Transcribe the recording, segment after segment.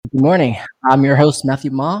Good morning. I'm your host,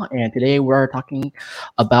 Matthew Ma, and today we're talking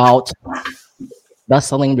about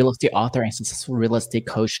best-selling real estate author and successful real estate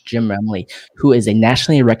coach Jim Remley, who is a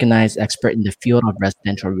nationally recognized expert in the field of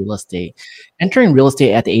residential real estate. Entering real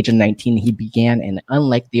estate at the age of 19, he began an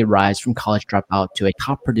unlikely rise from college dropout to a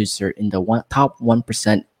top producer in the top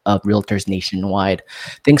 1% of realtors nationwide.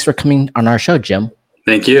 Thanks for coming on our show, Jim.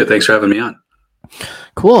 Thank you. Thanks for having me on.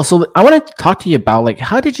 Cool. So I want to talk to you about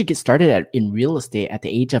how did you get started in real estate at the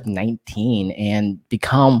age of 19 and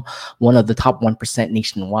become one of the top 1%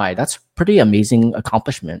 nationwide? That's pretty amazing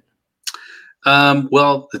accomplishment.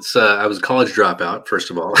 Well, it's I was a college dropout, first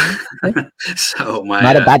of all. So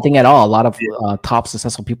not a bad thing at all. A lot of top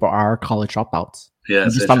successful people are college dropouts. Yeah,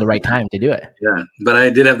 you just found the right time to do it. Yeah, but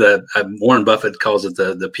I did have Warren Buffett calls it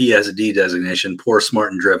the PSD designation, poor,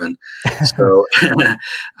 smart, and driven. So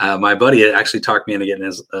my buddy actually talked me into getting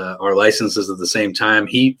our licenses at the same time.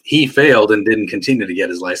 He failed and didn't continue to get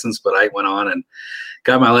his license, but I went on and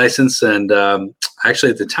got my license. And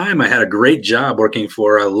actually, at the time, I had a great job working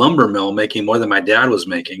for a lumber mill, making more than my dad was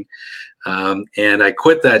making. And I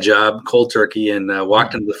quit that job cold turkey and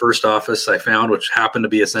walked into the first office I found, which happened to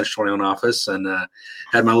be a Century 21 office, and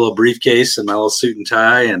had my little briefcase and my little suit and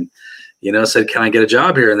tie, and said, "Can I get a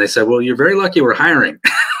job here?" And they said, "Well, you're very lucky. We're hiring."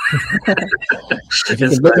 If you can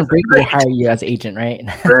live and breathe, we'll hire you as agent, right?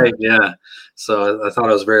 Right. Yeah. So I thought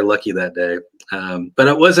I was very lucky that day, but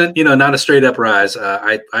it wasn't, not a straight up rise.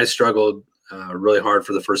 I struggled really hard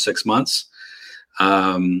for the first 6 months.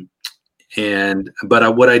 But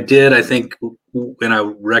what I did, I think, and I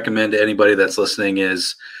recommend to anybody that's listening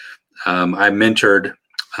is, I mentored.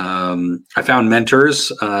 I found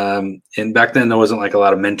mentors, and back then there wasn't a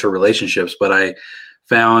lot of mentor relationships, but I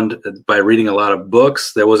found by reading a lot of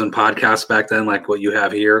books. There wasn't podcasts back then like what you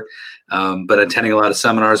have here, but attending a lot of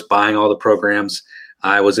seminars, buying all the programs,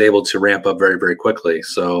 I was able to ramp up very, very quickly.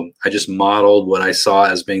 So I just modeled what I saw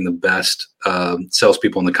as being the best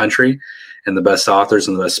salespeople in the country and the best authors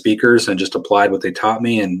and the best speakers, and just applied what they taught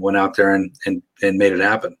me and went out there and made it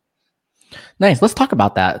happen. Nice. Let's talk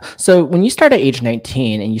about that. So when you start at age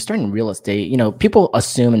 19 and you start in real estate, people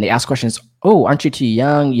assume and they ask questions, oh, aren't you too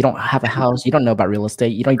young? You don't have a house. You don't know about real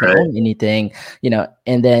estate. You don't even own anything,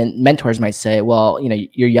 and then mentors might say, well,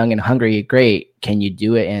 you're young and hungry. Great. Can you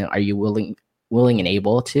do it? And are you willing and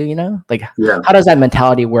able to, how does that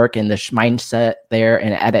mentality work and the mindset there?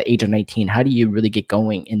 And at the age of 19, how do you really get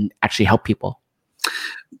going and actually help people?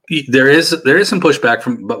 There is some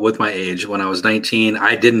pushback but with my age. When I was 19,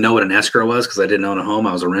 I didn't know what an escrow was because I didn't own a home.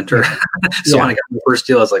 I was a renter. So when I got my first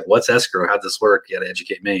deal, I was like, what's escrow? How'd this work? You got to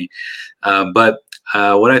educate me. But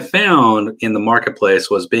what I found in the marketplace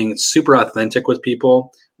was being super authentic with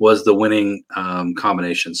people was the winning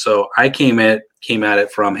combination. So I came at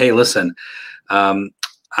it from, hey, listen, I'm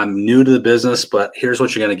new to the business, but here's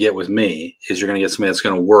what you're going to get with me is you're going to get somebody that's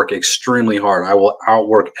going to work extremely hard. I will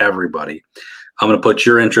outwork everybody. I'm going to put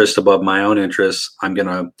your interest above my own interests. I'm going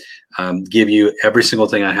to give you every single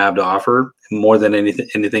thing I have to offer. More than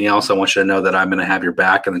anything else, I want you to know that I'm going to have your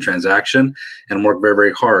back in the transaction and work very,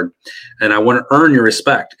 very hard. And I want to earn your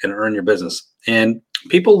respect and earn your business. And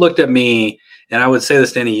people looked at me, and I would say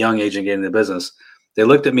this to any young agent getting into business. They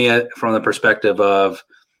looked at me from the perspective of,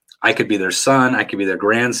 I could be their son, I could be their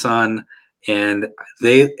grandson, and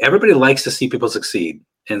everybody likes to see people succeed.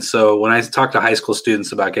 And so when I talk to high school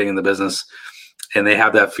students about getting in the business and they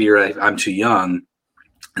have that fear, I'm too young,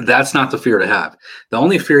 that's not the fear to have. The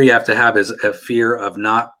only fear you have to have is a fear of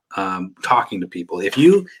not talking to people. If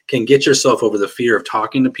you can get yourself over the fear of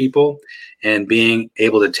talking to people and being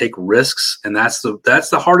able to take risks, and that's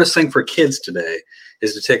the hardest thing for kids today,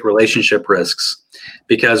 is to take relationship risks.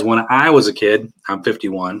 Because when I was a kid, I'm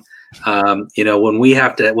 51. When we'd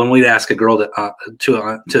ask a girl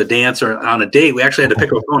to dance or on a date, we actually had to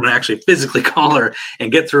pick up a phone and actually physically call her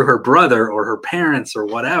and get through her brother or her parents or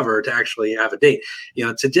whatever to actually have a date.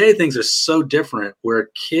 Today things are so different where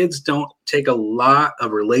kids don't take a lot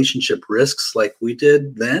of relationship risks like we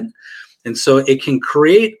did then. And so it can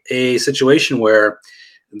create a situation where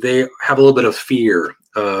they have a little bit of fear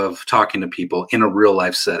of talking to people in a real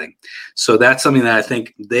life setting. So that's something that I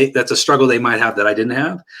think that's a struggle they might have that I didn't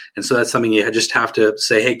have. And so that's something you just have to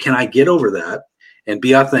say, hey, can I get over that and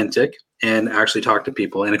be authentic and actually talk to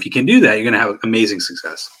people? And if you can do that, you're going to have amazing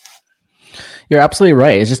success. You're absolutely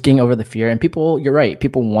right. It's just getting over the fear. And you're right.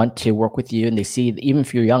 People want to work with you, and they see, even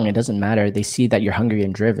if you're young, it doesn't matter. They see that you're hungry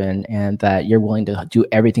and driven and that you're willing to do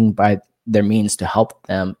everything by their means to help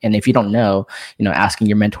them. And if you don't know, asking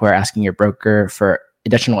your mentor, asking your broker for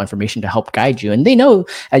additional information to help guide you. And they know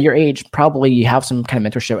at your age, probably you have some kind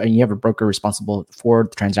of mentorship and you have a broker responsible for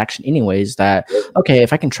the transaction anyways, that, okay,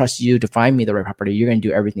 if I can trust you to find me the right property, you're going to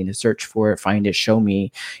do everything to search for it, find it, show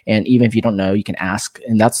me. And even if you don't know, you can ask.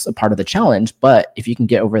 And that's a part of the challenge. But if you can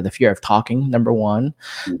get over the fear of talking, number one,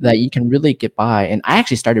 that you can really get by. And I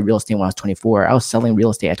actually started real estate when I was 24. I was selling real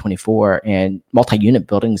estate at 24 and multi-unit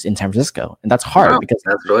buildings in San Francisco. And that's hard because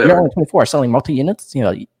you're only 24 selling multi-units. Do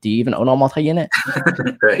you even own a multi-unit?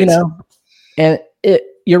 Right. And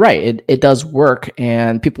you're right. It does work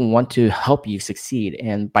and people want to help you succeed.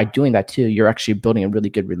 And by doing that too, you're actually building a really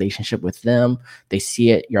good relationship with them. They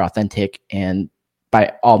see it, you're authentic, and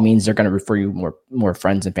by all means, they're going to refer you more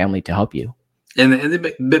friends and family to help you. And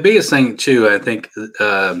the biggest thing too, I think,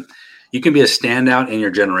 you can be a standout in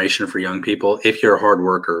your generation for young people if you're a hard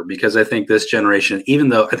worker, because I think this generation, even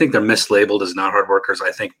though I think they're mislabeled as not hard workers,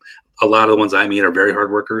 I think a lot of the ones I meet are very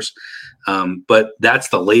hard workers. But that's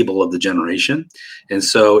the label of the generation. And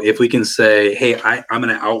so if we can say, hey, I'm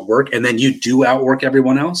going to outwork, and then you do outwork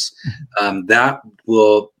everyone else,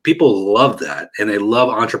 people love that. And they love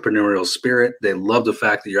entrepreneurial spirit. They love the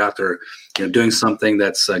fact that you're out there, doing something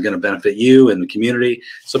that's going to benefit you and the community.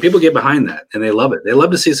 So people get behind that and they love it. They love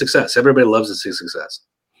to see success. Everybody loves to see success.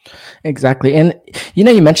 Exactly. And,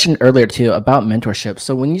 you mentioned earlier too about mentorship.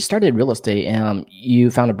 So when you started real estate, you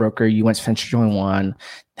found a broker, you went to join one.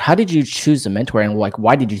 How did you choose a mentor? And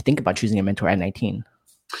why did you think about choosing a mentor at 19?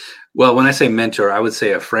 Well, when I say mentor, I would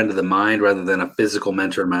say a friend of the mind rather than a physical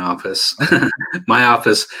mentor in my office. My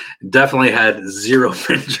office definitely had 0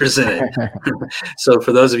 mentors in it. So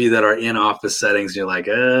for those of you that are in office settings, you're like,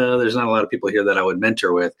 there's not a lot of people here that I would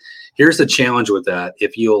mentor with. Here's the challenge with that.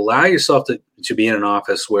 If you allow yourself to be in an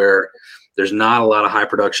office where there's not a lot of high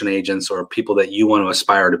production agents or people that you want to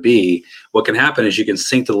aspire to be, what can happen is you can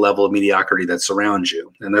sink to the level of mediocrity that surrounds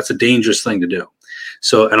you. And that's a dangerous thing to do.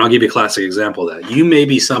 So, and I'll give you a classic example of that. You may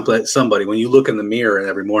be somebody, when you look in the mirror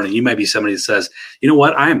every morning, you might be somebody that says, you know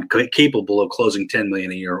what, I am capable of closing 10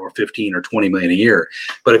 million a year or 15 or 20 million a year.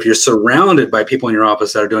 But if you're surrounded by people in your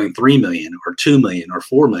office that are doing 3 million or 2 million or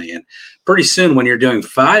 4 million, pretty soon when you're doing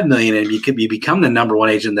 5 million and you become the number one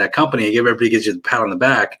agent in that company and everybody gives you the pat on the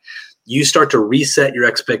back, you start to reset your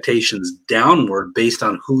expectations downward based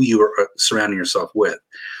on who you are surrounding yourself with.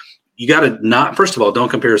 You got to first of all, don't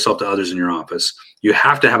compare yourself to others in your office. You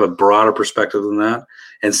have to have a broader perspective than that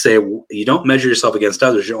and say you don't measure yourself against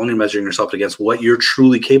others. You're only measuring yourself against what you're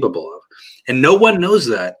truly capable of. And no one knows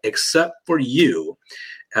that except for you.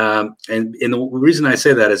 And the reason I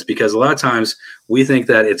say that is because a lot of times we think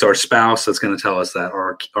that it's our spouse that's going to tell us that,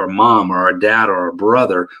 or our mom or our dad or our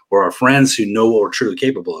brother or our friends who know what we're truly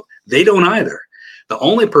capable of. They don't either. The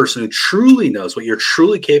only person who truly knows what you're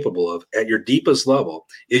truly capable of at your deepest level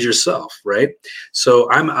is yourself, right? So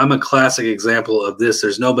I'm a classic example of this.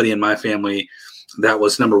 There's nobody in my family that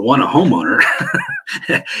was, number one, a homeowner.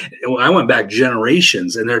 I went back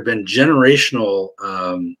generations, and there had been generations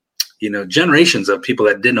of people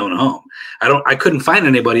that didn't own a home. I couldn't find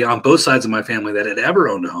anybody on both sides of my family that had ever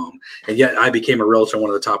owned a home. And yet I became a realtor, one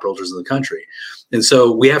of the top realtors in the country. And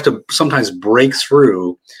so we have to sometimes break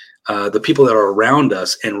through the people that are around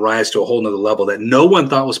us and rise to a whole nother level that no one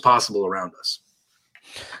thought was possible around us.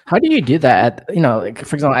 How do you do that?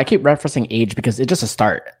 For example, I keep referencing age because it's just a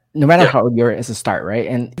start. No matter how old you are, it's a start, right?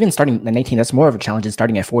 And even starting at 19, that's more of a challenge than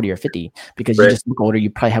starting at 40 or 50 because you just look older. You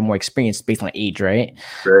probably have more experience based on age, right?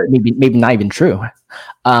 Maybe not even true.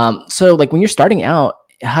 So like when you're starting out,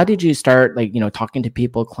 how did you start, talking to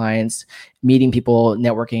people, clients, meeting people,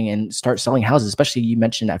 networking, and start selling houses? Especially, you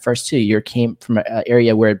mentioned at first too, you came from an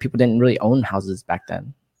area where people didn't really own houses back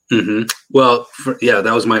then. Mm-hmm. Well,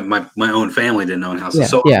 that was my own family didn't own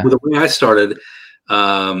houses. The way I started,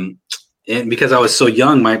 and because I was so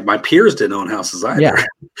young, my peers didn't own houses either. Yeah,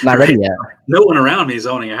 not ready yet. No one around me is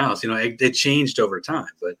owning a house. It changed over time,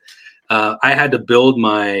 but I had to build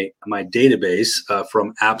my database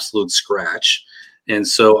from absolute scratch. And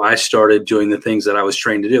so I started doing the things that I was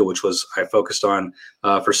trained to do, which was I focused on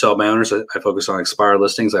for sell by owners. I focused on expired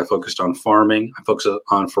listings. I focused on farming. I focused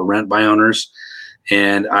on for rent by owners.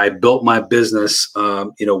 And I built my business,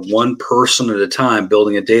 one person at a time,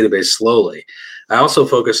 building a database slowly. I also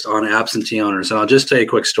focused on absentee owners. And I'll just tell you a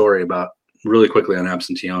quick story really quickly on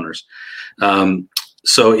absentee owners.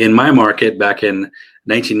 So in my market back in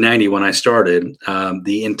 1990, when I started,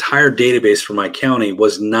 the entire database for my county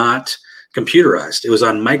was not computerized. It was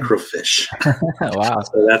on microfiche. Wow.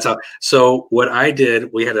 So that's how. So what I did,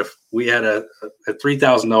 we had a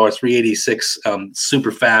 $3,000 386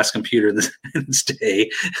 super fast computer this day,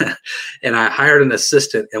 and I hired an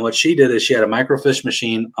assistant. And what she did is she had a microfiche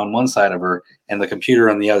machine on one side of her and the computer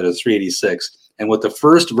on the other, the 386. And with the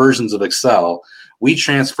first versions of Excel, we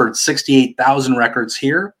transferred 68,000 records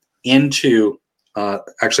here into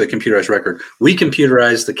actually a computerized record. We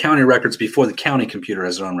computerized the county records before the county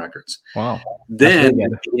computerized their own records. Wow. Then we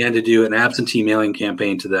began to do an absentee mailing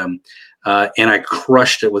campaign to them. And I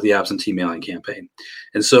crushed it with the absentee mailing campaign.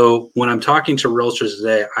 And so when I'm talking to realtors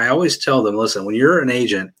today, I always tell them, listen, when you're an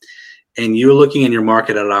agent and you're looking in your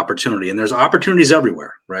market at an opportunity, and there's opportunities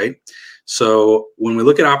everywhere, right? So when we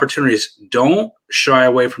look at opportunities, don't shy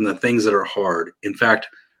away from the things that are hard. In fact,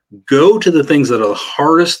 go to the things that are the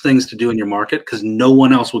hardest things to do in your market, because no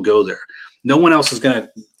one else will go there. No one else is going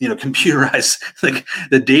to, computerize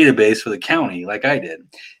the database for the county like I did.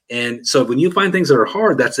 And so when you find things that are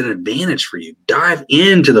hard, that's an advantage for you. Dive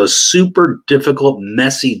into those super difficult,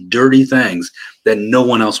 messy, dirty things that no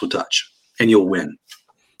one else would touch, and you'll win.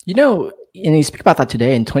 And you speak about that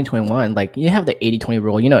today in 2021, like you have the 80-20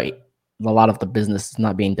 rule, a lot of the business is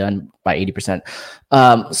not being done by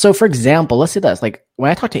 80%. So for example, let's say this, like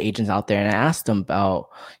when I talk to agents out there and I ask them about,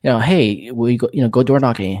 hey, will you go door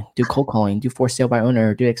knocking, do cold calling, do for sale by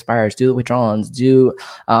owner, do expires, do withdrawals, do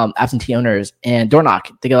absentee owners, and door knock.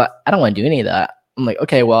 They go, I don't want to do any of that. I'm like,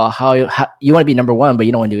 okay, well, how you want to be number one, but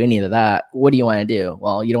you don't want to do any of that. What do you want to do?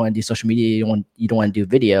 Well, you don't want to do social media. You don't want to do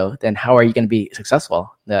video. Then how are you going to be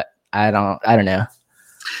successful? That I don't know.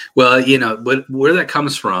 Well, but where that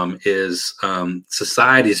comes from is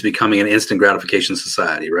society is becoming an instant gratification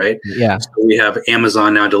society, right? Yeah. So we have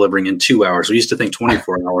Amazon now delivering in 2 hours. We used to think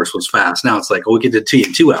 24 hours was fast. Now it's like, we get to you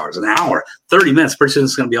in 2 hours, an hour, 30 minutes. Pretty soon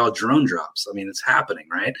it's going to be all drone drops. I mean, it's happening,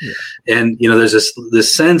 right? Yeah. And there's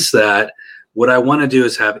this sense that what I want to do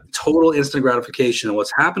is have total instant gratification. And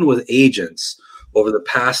what's happened with agents over the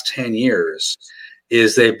past 10 years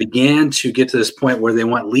is they began to get to this point where they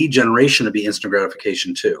want lead generation to be instant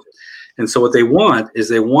gratification too. And so what they want is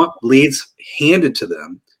they want leads handed to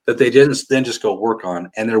them that they didn't then just go work on,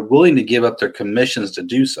 and they're willing to give up their commissions to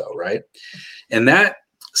do so, right? And that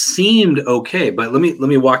seemed okay, but let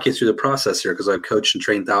me walk you through the process here, because I've coached and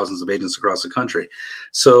trained thousands of agents across the country.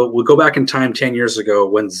 So we'll go back in time 10 years ago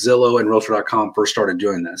when Zillow and Realtor.com first started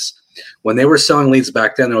doing this. When they were selling leads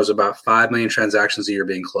back then, there was about 5 million transactions a year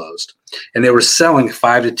being closed, and they were selling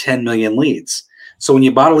 5 to 10 million leads. So when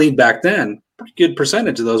you bought a lead back then, a pretty good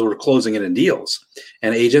percentage of those were closing it in deals,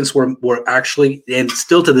 and agents were actually, and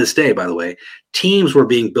still to this day, by the way, teams were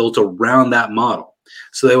being built around that model.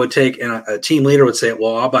 So they would take, and a team leader would say,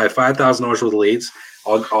 well, I'll buy $5,000 worth of leads.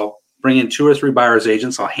 I'll bring in 2 or 3 buyers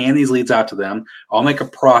agents. I'll hand these leads out to them. I'll make a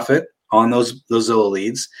profit on those Zillow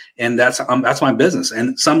leads, and that's my business.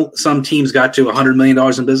 And some teams got to $100 million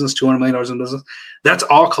in business, $200 million in business. That's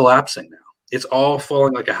all collapsing now. It's all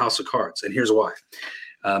falling like a house of cards. And here's why.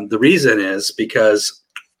 The reason is because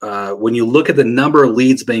when you look at the number of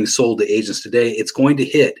leads being sold to agents today, it's going to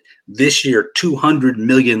hit this year 200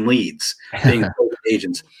 million leads being sold to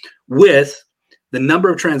agents, with the number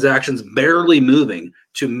of transactions barely moving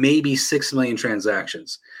to maybe 6 million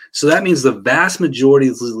transactions. So that means the vast majority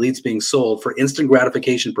of the leads being sold for instant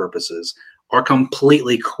gratification purposes are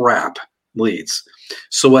completely crap leads.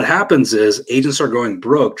 So what happens is agents are going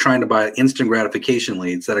broke trying to buy instant gratification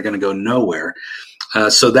leads that are going to go nowhere.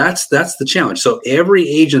 So that's the challenge. So every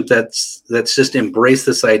agent that's just embraced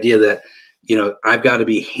this idea that, I've got to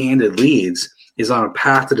be handed leads is on a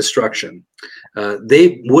path to destruction.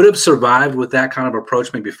 They would have survived with that kind of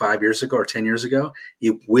approach maybe 5 years ago or 10 years ago.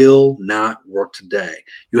 It will not work today.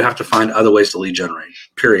 You have to find other ways to lead generate,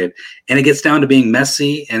 period. And it gets down to being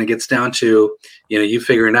messy, and it gets down to, you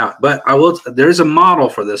figuring it out. But there's a model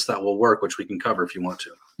for this that will work, which we can cover if you want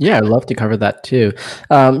to. Yeah, I'd love to cover that too.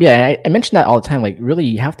 I mentioned that all the time. Like, really,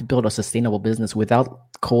 you have to build a sustainable business without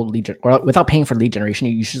without paying for lead generation.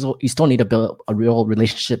 You still need to build a real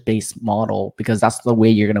relationship-based model, because that's the way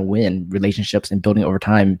you're going to win relationships and building over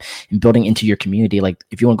time and building into your community. Like,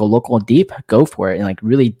 if you want to go local and deep, go for it, and like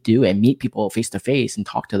really do and meet people face to face and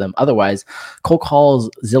talk to them. Otherwise, cold calls,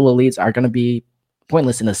 Zillow leads are going to be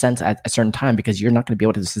pointless in a sense at a certain time, because you're not going to be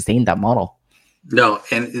able to sustain that model. No,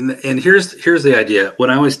 and here's the idea.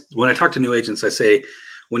 When I talk to new agents, I say,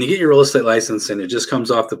 when you get your real estate license and it just comes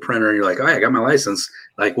off the printer and you're like, I got my license.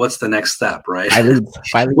 Like, what's the next step, right?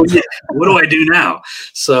 What do I do now?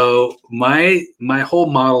 So my whole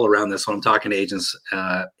model around this, when I'm talking to agents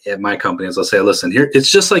at my company, is I'll say, listen, here, it's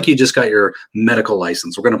just like you just got your medical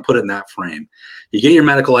license. We're going to put it in that frame. You get your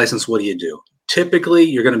medical license. What do? typically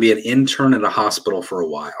you're going to be an intern at a hospital for a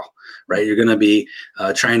while, right? You're going to be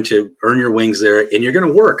trying to earn your wings there, and you're going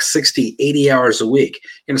to work 60, 80 hours a week.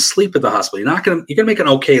 You're going to sleep at the hospital. You're going to make an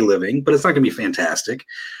okay living, but it's not going to be fantastic.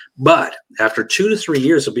 But after 2 to 3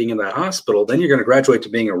 years of being in that hospital, then you're going to graduate to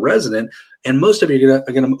being a resident, and most of you are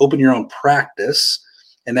going to open your own practice,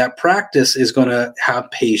 and that practice is going to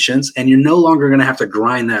have patients, and you're no longer going to have to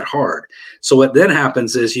grind that hard. So what then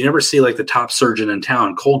happens is you never see like the top surgeon in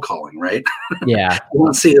town cold calling, right? Yeah. You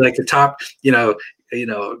won't see like the top,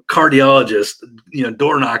 cardiologist,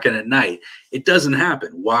 door knocking at night. It doesn't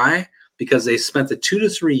happen. Why? Because they spent the 2 to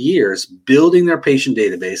 3 years building their patient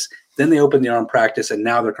database. Then they open their own practice, and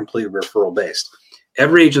now they're completely referral based.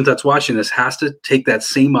 Every agent that's watching this has to take that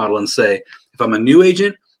same model and say, if I'm a new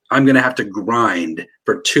agent, I'm going to have to grind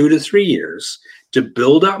for 2 to 3 years to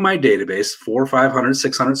build out my database, 400, 500,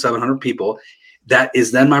 600, 700 people. That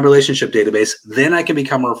is then my relationship database. Then I can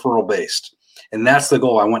become referral based. And that's the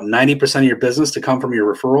goal. I want 90% of your business to come from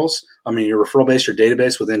your referrals. Your referral base, your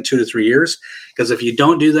database within 2 to 3 years. Because if you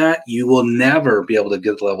don't do that, you will never be able to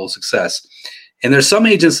get the level of success. And there's some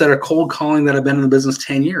agents that are cold calling that have been in the business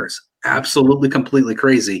 10 years. Absolutely, completely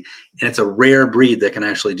crazy. And it's a rare breed that can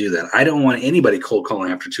actually do that. I don't want anybody cold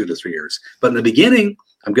calling after 2 to 3 years. But in the beginning,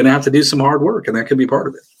 I'm going to have to do some hard work, and that could be part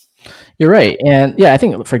of it. You're right. And yeah, I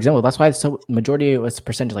think, for example, that's why majority was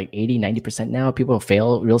percentage like 80, 90% now. People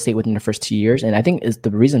fail real estate within the first 2 years. And I think is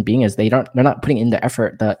the reason being is they're not putting in the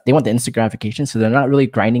effort that they want the instant gratification. So they're not really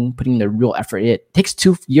grinding, putting the real effort. It takes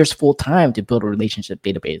 2 years full time to build a relationship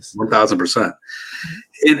database. 1000%.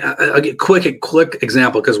 And I'll get quick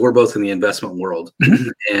example, because we're both in the investment world,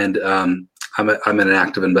 and I'm an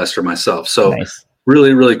active investor myself. So nice.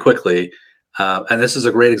 Really, really quickly, and this is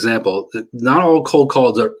a great example. Not all cold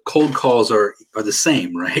calls are the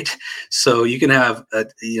same, right? So you can have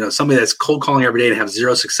somebody that's cold calling every day and have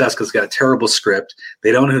zero success because it's got a terrible script.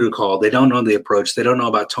 They don't know who to call. They don't know the approach. They don't know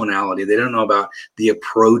about tonality. They don't know about the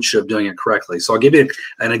approach of doing it correctly. So I'll give you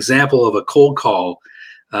an example of a cold call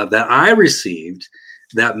that I received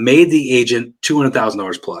that made the agent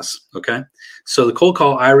 $200,000 plus. Okay, so the cold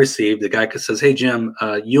call I received, the guy says, "Hey Jim,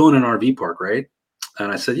 you own an RV park, right?"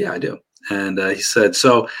 And I said, "Yeah, I do." And he said,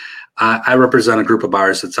 "So I represent a group of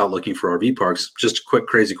buyers that's out looking for RV parks. Just a quick,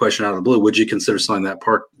 crazy question out of the blue. Would you consider selling that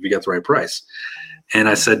park if you got the right price?" And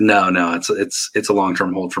I said, no, it's a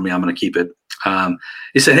long-term hold for me. I'm going to keep it.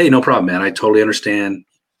 He said, "Hey, no problem, man. I totally understand.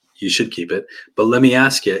 You should keep it. But let me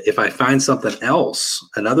ask you, if I find something else,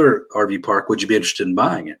 another RV park, would you be interested in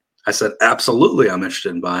buying it?" I said, "Absolutely, I'm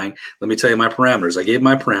interested in buying. Let me tell you my parameters." I gave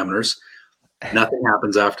my parameters. Nothing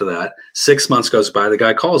happens after that. 6 months goes by. The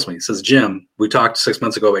guy calls me. He says, "Jim, we talked 6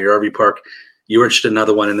 months ago about your RV park. You were interested in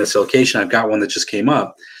another one in this location. I've got one that just came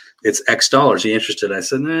up. It's X dollars. Are you interested?" I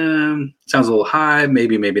said, "Sounds a little high.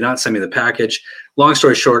 Maybe, maybe not. Send me the package." Long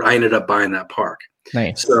story short, I ended up buying that park.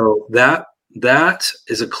 Nice. So that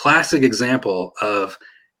is a classic example of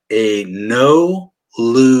a no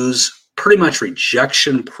lose, pretty much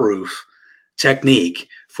rejection proof technique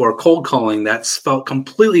for cold calling that's felt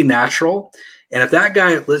completely natural. And if that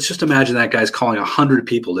guy, let's just imagine that guy's calling 100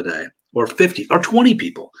 people today, or 50 or 20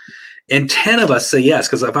 people, and 10 of us say yes,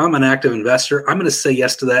 because if I'm an active investor, I'm going to say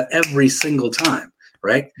yes to that every single time,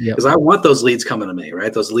 right? Because I want those leads coming to me,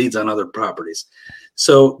 right? Those leads on other properties.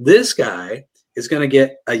 So this guy is going to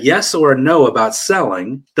get a yes or a no about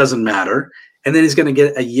selling, doesn't matter. And then he's going to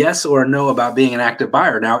get a yes or a no about being an active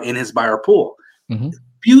buyer now in his buyer pool. Mm-hmm.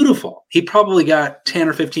 Beautiful. He probably got 10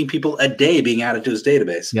 or 15 people a day being added to his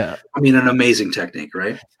database. Yeah. I mean, an amazing technique,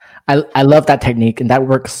 right? I love that technique, and that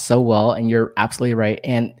works so well. And you're absolutely right.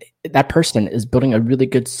 And that person is building a really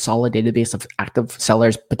good, solid database of active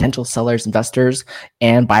sellers, potential sellers, investors,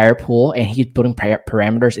 and buyer pool. And he's building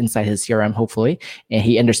parameters inside his CRM, hopefully. And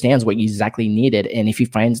he understands what you exactly needed. And if he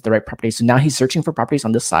finds the right properties, so now he's searching for properties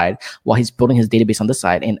on this side while he's building his database on this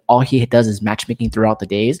side. And all he does is matchmaking throughout the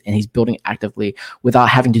days. And he's building actively without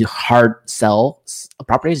having to hard sell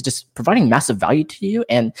properties, just providing massive value to you.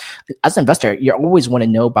 And as an investor, you always want to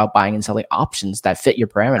know about buying and selling options that fit your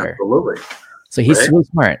parameter. Absolutely. So he's really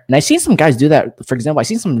smart. And I've seen some guys do that. For example, I've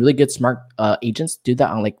seen some really good smart agents do that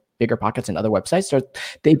on like Bigger Pockets and other websites. So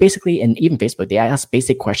they basically, and even Facebook, they ask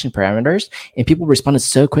basic question parameters and people responded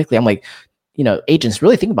so quickly. I'm like, agents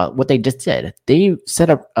really think about what they just did. They set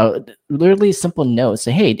up a literally simple note,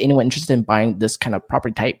 say, "Hey, anyone interested in buying this kind of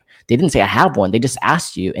property type?" They didn't say, "I have one." They just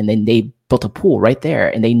asked you, and then they built a pool right there.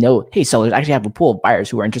 And they know, hey, sellers actually have a pool of buyers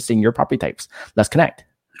who are interested in your property types. Let's connect.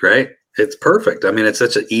 Great. It's perfect. I mean, it's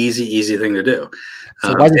such an easy thing to do.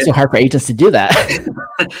 So why is it so hard for agents to do that?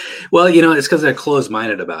 Well, it's because they're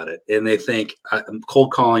closed-minded about it, and they think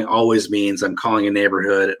cold calling always means I'm calling a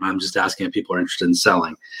neighborhood and I'm just asking if people are interested in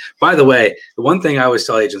selling. By the way, the one thing I always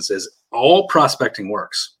tell agents is all prospecting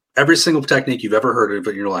works. Every single technique you've ever heard of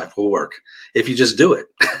in your life will work if you just do it.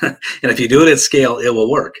 And if you do it at scale, it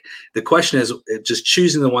will work. The question is just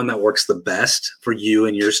choosing the one that works the best for you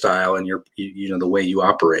and your style and your, the way you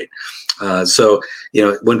operate. So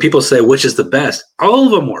when people say which is the best, all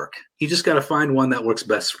of them work. You just got to find one that works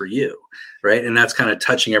best for you, right? And that's kind of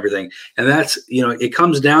touching everything. And that's, it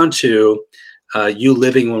comes down to you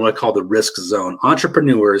living in what I call the risk zone.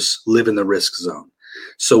 Entrepreneurs live in the risk zone.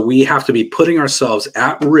 So we have to be putting ourselves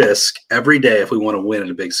at risk every day if we want to win at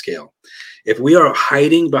a big scale. If we are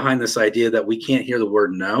hiding behind this idea that we can't hear the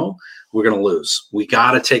word no, we're going to lose. We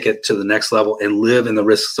got to take it to the next level and live in the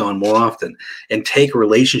risk zone more often and take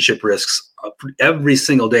relationship risks. Every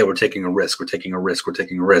single day we're taking a risk. We're taking a risk. We're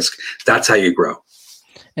taking a risk. That's how you grow.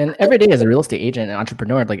 And every day as a real estate agent and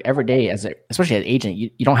entrepreneur, like every day especially as an agent, you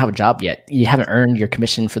don't have a job yet. You haven't earned your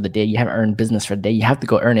commission for the day. You haven't earned business for the day. You have to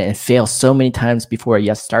go earn it and fail so many times before a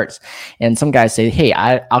yes starts. And some guys say, hey,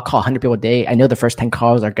 I'll call 100 people a day. I know the first 10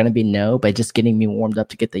 calls are going to be no, but just getting me warmed up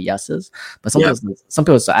to get the yeses. But some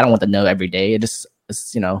people say, I don't want the no every day. It's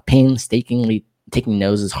painstakingly taking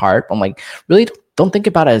no's is hard. I'm like, really don't think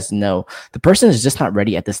about it as no. The person is just not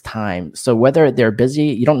ready at this time. So whether they're busy,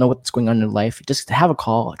 you don't know what's going on in their life, just have a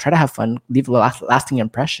call, try to have fun, leave a lasting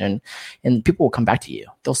impression, and people will come back to you.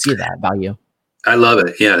 They'll see that value. I love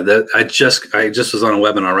it. Yeah, I just was on a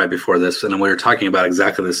webinar right before this, and we were talking about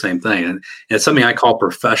exactly the same thing. And it's something I call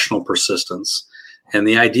professional persistence. And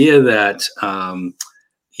the idea that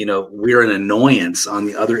we're an annoyance on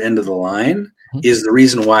the other end of the line is the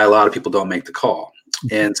reason why a lot of people don't make the call.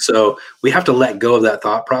 And so we have to let go of that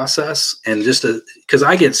thought process, and because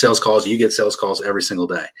I get sales calls, you get sales calls every single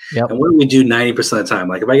day. Yep. And what do we do 90% of the time?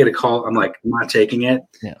 Like if I get a call, I'm like, I'm not taking it.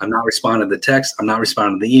 Yeah. I'm not responding to the text. I'm not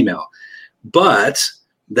responding to the email. But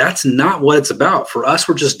that's not what it's about. For us,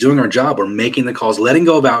 we're just doing our job. We're making the calls, letting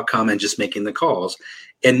go of outcome and just making the calls.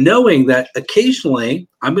 And knowing that occasionally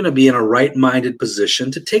I'm going to be in a right-minded position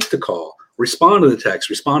to take the call, respond to the text,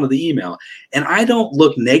 respond to the email. And I don't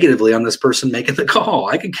look negatively on this person making the call.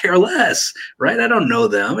 I could care less, right? I don't know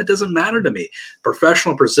them. It doesn't matter to me.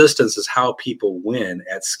 Professional persistence is how people win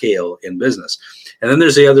at scale in business. And then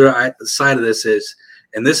there's the other side of this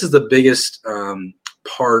and this is the biggest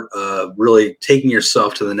part of really taking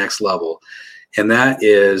yourself to the next level. And that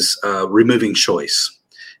is removing choice.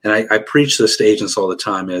 And I preach this to agents all the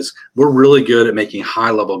time is we're really good at making high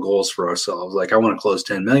level goals for ourselves. Like I want to close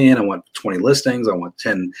 10 million. I want 20 listings. I want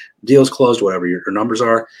 10 deals closed, whatever your numbers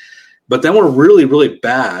are. But then we're really, really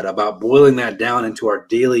bad about boiling that down into our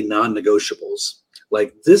daily non-negotiables.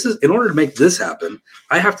 Like this is, in order to make this happen,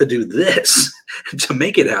 I have to do this to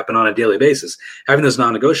make it happen on a daily basis, having those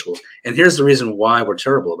non-negotiables. And here's the reason why we're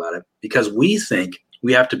terrible about it, because we think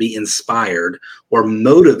we have to be inspired or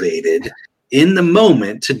motivated in the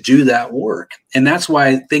moment to do that work. And that's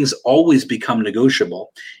why things always become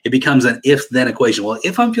negotiable. It becomes an if-then equation. Well,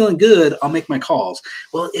 if I'm feeling good, I'll make my calls.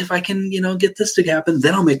 Well, if I can, get this to happen,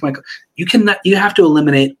 then I'll make my calls. You have to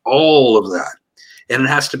eliminate all of that. And it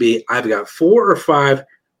has to be, I've got 4 or 5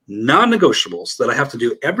 non-negotiables that I have to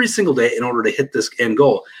do every single day in order to hit this end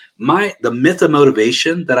goal. The myth of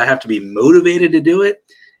motivation, that I have to be motivated to do it,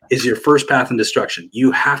 is your first path in destruction.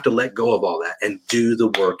 You have to let go of all that and do the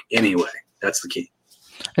work anyway. That's the key.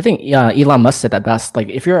 I think Elon Musk said that best. Like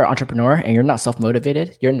if you're an entrepreneur and you're not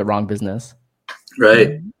self-motivated, you're in the wrong business.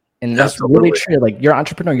 Right. And that's really true. Like you're an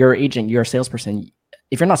entrepreneur, you're an agent, you're a salesperson.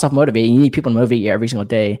 If you're not self-motivated, you need people to motivate you every single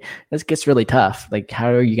day. This gets really tough. Like how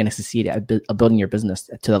are you going to succeed at building your business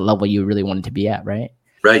to the level you really wanted to be at, right?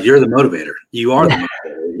 Right. You're the motivator. You are the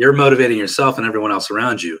motivator. You're motivating yourself and everyone else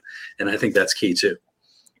around you. And I think that's key too.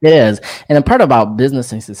 It is. And the part about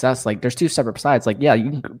business and success, like there's 2 separate sides. Like, yeah, you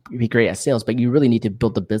can be great at sales, but you really need to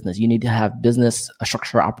build the business. You need to have business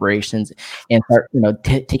structure operations and start,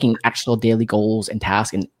 taking actual daily goals and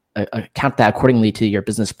tasks and count that accordingly to your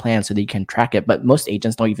business plan so that you can track it. But most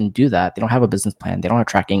agents don't even do that. They don't have a business plan. They don't have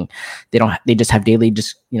tracking. They just have daily,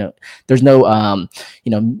 there's no,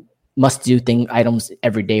 must do items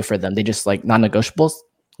every day for them. They just like non-negotiables.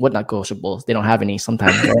 What negotiables? They don't have any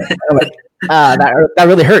sometimes. That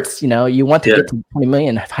really hurts. You want to get to 20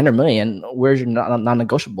 million, 100 million. Where's your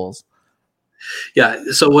non-negotiables? Yeah.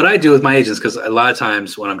 So what I do with my agents, because a lot of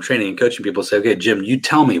times when I'm training and coaching people say, okay, Jim, you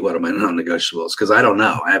tell me what are my non-negotiables, because I don't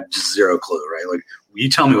know. I have just zero clue, right? Like you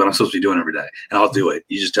tell me what I'm supposed to be doing every day and I'll do it.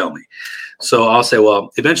 You just tell me. So I'll say,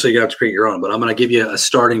 well, eventually you have to create your own, but I'm going to give you a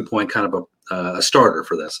starting point, kind of a starter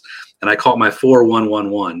for this. And I call it my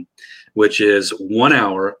 4-1-1-1, which is 1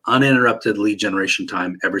 hour uninterrupted lead generation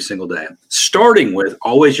time every single day, starting with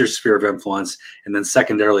always your sphere of influence, and then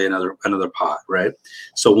secondarily another pot, right?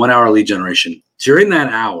 So 1 hour lead generation. During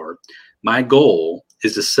that hour, my goal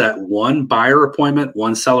is to set one buyer appointment,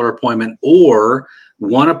 one seller appointment, or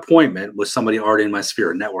one appointment with somebody already in my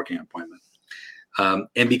sphere, a networking appointment.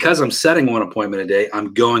 And because I'm setting one appointment a day,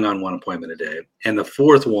 I'm going on one appointment a day. And the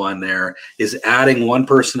fourth one there is adding one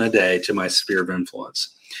person a day to my sphere of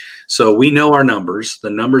influence. So we know our numbers. The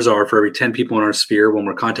numbers are for every 10 people in our sphere, when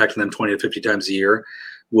we're contacting them 20 to 50 times a year,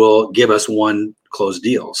 will give us one closed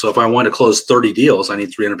deal. So if I want to close 30 deals, I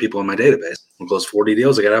need 300 people in my database. We'll close 40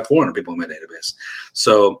 deals, I got to have 400 people in my database.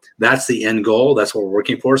 So that's the end goal. That's what we're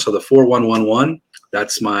working for. So the 4-1-1-1,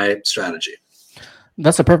 that's my strategy.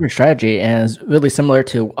 That's a perfect strategy, and it's really similar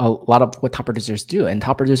to a lot of what top producers do. And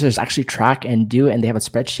top producers actually track and do, and they have a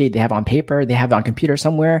spreadsheet, they have it on paper, they have it on computer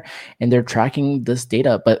somewhere, and they're tracking this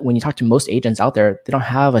data. But when you talk to most agents out there, they don't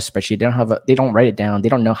have a spreadsheet. They don't write it down. They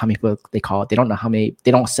don't know how many people they call. They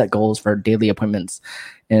don't set goals for daily appointments.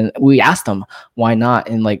 And we asked them, why not?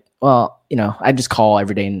 And like, well, I just call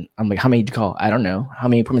every day. And I'm like, how many did you call? I don't know. How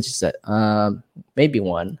many appointments you set? Maybe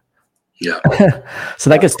one. Yeah.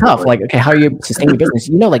 So that gets tough. Like, okay, how are you sustaining your business?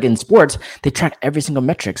 Like in sports, they track every single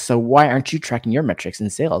metric. So why aren't you tracking your metrics in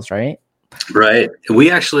sales, right? Right.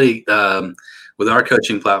 We actually, with our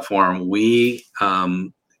coaching platform, we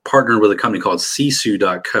partnered with a company called Sisu.co.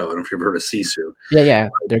 I don't know if you've heard of Sisu. Yeah,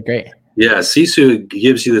 they're great. Yeah, Sisu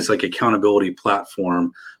gives you this like accountability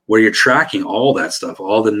platform where you're tracking all that stuff,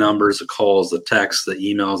 all the numbers, the calls, the texts, the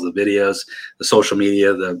emails, the videos, the social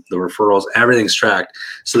media, the referrals, everything's tracked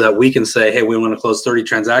so that we can say, hey, we want to close 30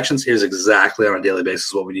 transactions. Here's exactly on a daily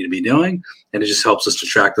basis what we need to be doing. And it just helps us to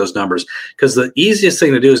track those numbers. Because the easiest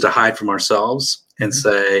thing to do is to hide from ourselves and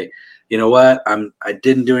say, you know what, I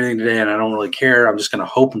didn't do anything today and I don't really care. I'm just going to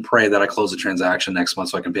hope and pray that I close a transaction next month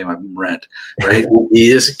so I can pay my rent, right?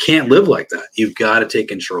 You just can't live like that. You've got to take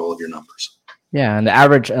control of your numbers. Yeah, and the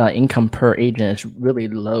average income per agent is really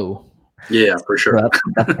low. Yeah, for sure.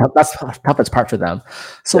 So that's the toughest part for them.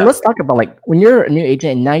 So let's talk about like when you're a new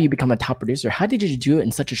agent and now you become a top producer. How did you do it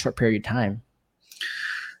in such a short period of time?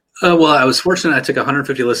 Well, I was fortunate. I took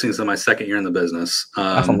 150 listings in my second year in the business.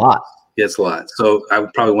 That's a lot. Yeah, it's a lot. So I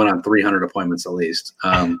probably went on 300 appointments at least.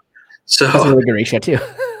 So that's a really good ratio too.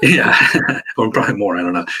 Yeah, or probably more. I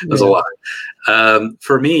don't know. There's a lot.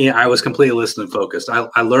 For me, I was completely listing focused.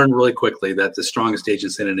 I learned really quickly that the strongest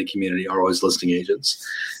agents in any community are always listing agents.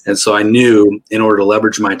 And so I knew in order to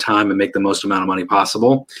leverage my time and make the most amount of money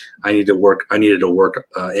possible, I needed to work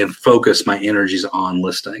and focus my energies on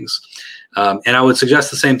listings. And I would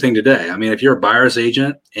suggest the same thing today. I mean, if you're a buyer's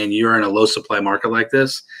agent and you're in a low supply market like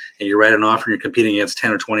this, and you write an offer and you're competing against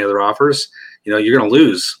 10 or 20 other offers, you're going to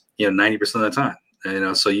lose 90% of the time.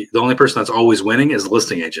 So the only person that's always winning is the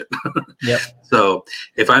listing agent. Yep. So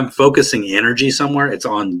if I'm focusing energy somewhere, it's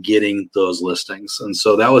on getting those listings. And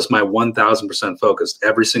so that was my 1000% focus.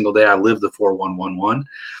 Every single day I live the 4-1-1-1.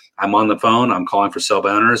 I'm on the phone. I'm calling for sell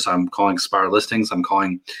by owners. I'm calling Expire listings. I'm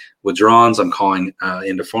calling withdrawals. I'm calling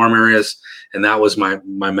into farm areas. And that was my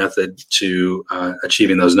method to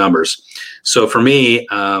achieving those numbers. So for me,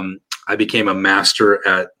 I became a master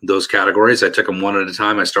at those categories. I took them one at a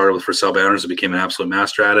time. I started with for sale by owners. I became an absolute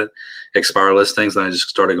master at it. Expire listings. And I just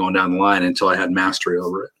started going down the line until I had mastery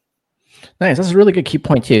over it. Nice. That's a really good key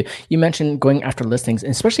point too. You mentioned going after listings,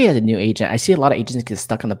 and especially as a new agent. I see a lot of agents get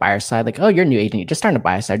stuck on the buyer side. Like, oh, you're a new agent. You're just starting to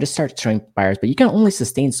buy side. Just start showing buyers, but you can only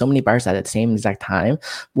sustain so many buyers at the same exact time.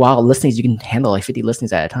 While listings, you can handle like 50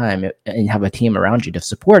 listings at a time and have a team around you to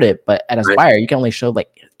support it. But as a buyer, you can only show like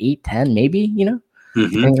 8, 10, maybe,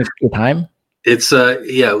 depending on your time. It's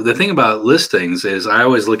the thing about listings is I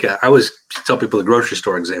always tell people the grocery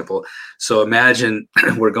store example. So imagine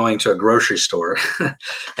we're going to a grocery store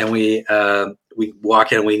and we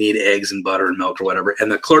walk in, we need eggs and butter and milk or whatever.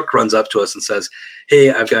 And the clerk runs up to us and says,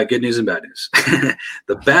 hey, I've got good news and bad news.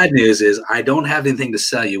 The bad news is I don't have anything to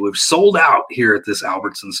sell you. We've sold out here at this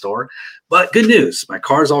Albertson store, but good news. My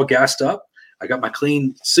car's all gassed up. I got my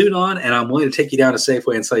clean suit on and I'm willing to take you down to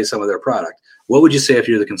Safeway and sell you some of their product. What would you say if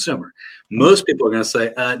you're the consumer? Most people are going to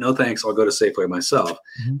say, no, thanks. I'll go to Safeway myself.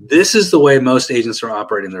 Mm-hmm. This is the way most agents are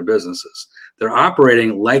operating their businesses. They're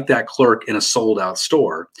operating like that clerk in a sold out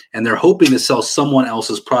store, and they're hoping to sell someone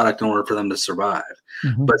else's product in order for them to survive.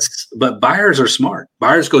 Mm-hmm. But buyers are smart.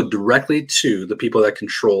 Buyers go directly to the people that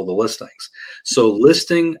control the listings. So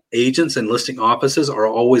listing agents and listing offices are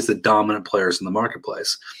always the dominant players in the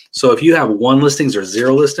marketplace. So if you have 1 listings or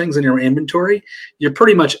 0 listings in your inventory, you're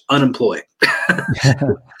pretty much unemployed.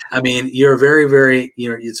 I mean, you're very, very,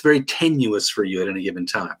 it's very tenuous for you at any given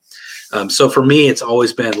time. So for me, it's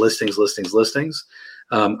always been listings, listings, listings.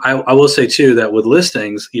 I will say too that with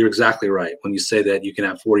listings, you're exactly right when you say that you can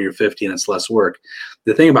have 40 or 50 and it's less work.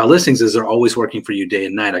 The thing about listings is they're always working for you day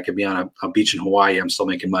and night. I could be on a beach in Hawaii, I'm still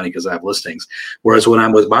making money because I have listings. Whereas when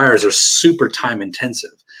I'm with buyers, they're super time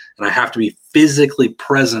intensive, and I have to be physically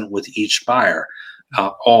present with each buyer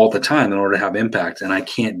all the time in order to have impact. And I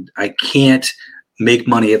can't make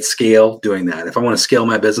money at scale doing that. If I want to scale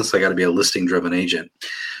my business, I got to be a listing driven agent.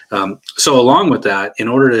 So along with that, in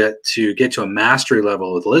order to get to a mastery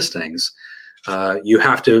level with listings, you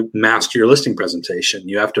have to master your listing presentation.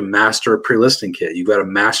 You have to master a pre-listing kit. You've got to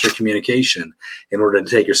master communication in order to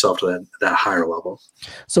take yourself to that higher level.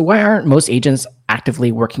 So why aren't most agents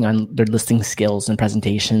actively working on their listing skills and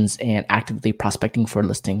presentations and actively prospecting for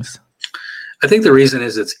listings? I think the reason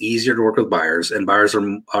is it's easier to work with buyers, and buyers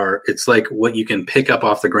are it's like what you can pick up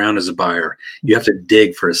off the ground as a buyer. You have to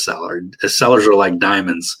dig for a seller. The sellers are like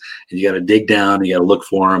diamonds, and you got to dig down, you got to look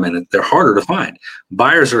for them, and they're harder to find.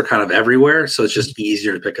 Buyers are kind of everywhere, so it's just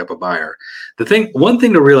easier to pick up a buyer. One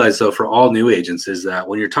thing to realize though for all new agents is that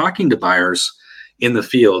when you're talking to buyers in the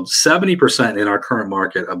field, 70% in our current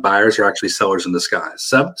market of buyers are actually sellers in disguise.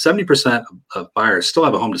 70% of buyers still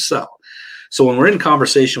have a home to sell. So when we're in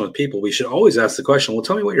conversation with people, we should always ask the question, well,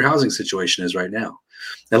 tell me what your housing situation is right now.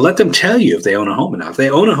 And let them tell you if they own a home or not. If they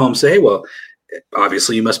own a home, say, hey, well,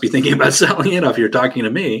 obviously you must be thinking about selling it if you're talking to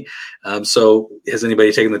me. So has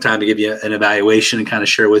anybody taken the time to give you an evaluation and kind of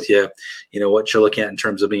share with you, what you're looking at in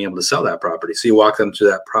terms of being able to sell that property? So you walk them through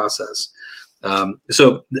that process.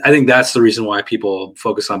 So I think that's the reason why people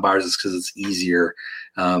focus on buyers is because it's easier.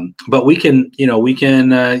 But we can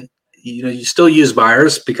you still use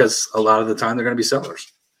buyers because a lot of the time they're going to be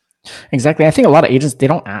sellers. Exactly. I think a lot of agents, they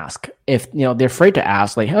don't ask if, they're afraid to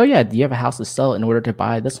ask like, oh yeah, do you have a house to sell in order to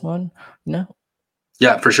buy this one?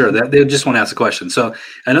 Yeah, for sure. They just want to ask a question. So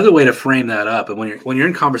another way to frame that up, and when you're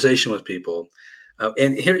in conversation with people,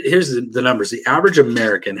 and here's the numbers. The average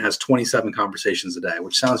American has 27 conversations a day,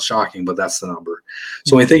 which sounds shocking, but that's the number.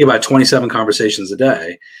 So when you think about 27 conversations a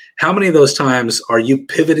day, how many of those times are you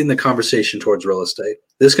pivoting the conversation towards real estate?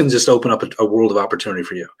 This can just open up a world of opportunity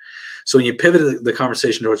for you. So when you pivot the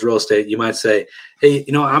conversation towards real estate, you might say, hey,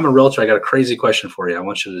 I'm a realtor. I got a crazy question for you. I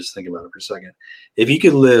want you to just think about it for a second. If you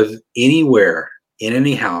could live anywhere in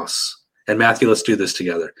any house, and Matthew, let's do this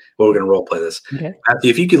together. Well, we're going to role play this. Okay.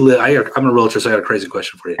 Matthew, if you could live, I'm a realtor, so I got a crazy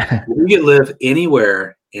question for you. If you could live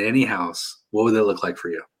anywhere in any house, what would that look like for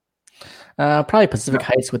you? Probably Pacific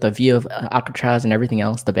Heights with a view of Alcatraz and everything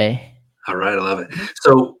else, the bay. All right, I love it.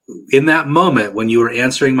 So in that moment, when you were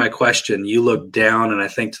answering my question, you looked down and I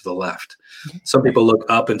think to the left. Some people look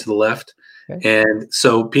up and to the left. Okay. And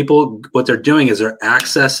so people, what they're doing is they're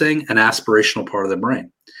accessing an aspirational part of their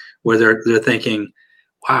brain where they're thinking,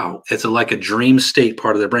 wow, it's like a dream state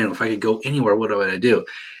part of their brain. If I could go anywhere, what would I do?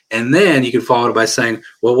 And then you can follow it by saying,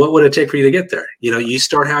 well, what would it take for you to get there? You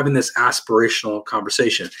start having this aspirational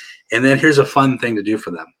conversation. And then here's a fun thing to do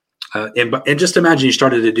for them. And just imagine you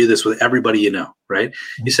started to do this with everybody you know, right?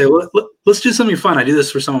 You say, well, let's do something fun. I do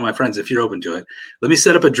this for some of my friends if you're open to it. Let me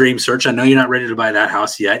set up a dream search. I know you're not ready to buy that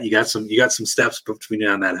house yet. You got some steps between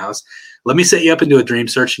you and that house. Let me set you up into a dream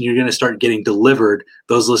search, and you're going to start getting delivered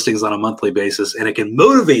those listings on a monthly basis, and it can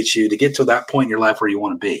motivate you to get to that point in your life where you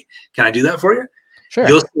want to be. Can I do that for you? Sure.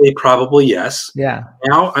 You'll say probably yes. Yeah.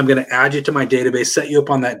 Now I'm going to add you to my database, set you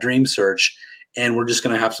up on that dream search, and we're just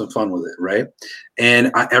going to have some fun with it, right?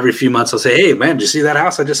 And every few months I'll say, hey, man, did you see that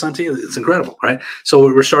house I just sent to you? It's incredible, right? So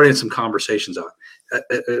we're starting some conversations out.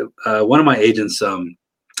 One of my agents,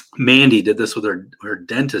 Mandy, did this with her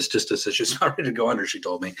dentist just as she was not ready to go under, she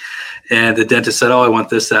told me. And the dentist said, oh, I want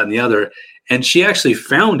this, that, and the other. And she actually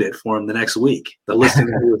found it for him the next week, the listing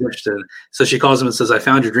that he was interested in. So she calls him and says, I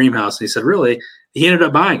found your dream house. And he said, really? He ended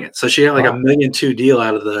up buying it. So she had like $1.2 million deal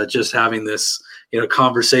out of just having this,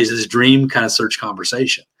 conversation, this dream kind of search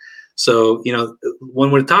conversation. So,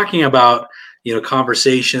 when we're talking about,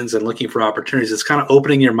 conversations and looking for opportunities, it's kind of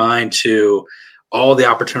opening your mind to all the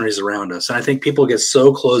opportunities around us. And I think people get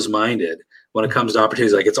so close-minded when it comes to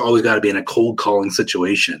opportunities, like it's always got to be in a cold calling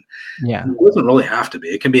situation. Yeah. It doesn't really have to be.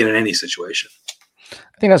 It can be in any situation.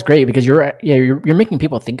 think that's great because you're making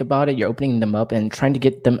people think about it. You're opening them up and trying to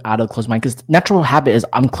get them out of closed mind, because natural habit is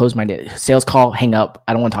I'm closed minded. Sales call, hang up.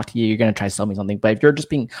 I don't want to talk to you. You're going to try to sell me something. But if you're just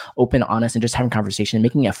being open, honest, and just having conversation and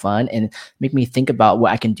making it fun and make me think about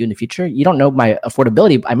what I can do in the future, you don't know my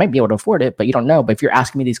affordability. I might be able to afford it, but you don't know. But if you're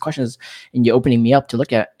asking me these questions and you're opening me up to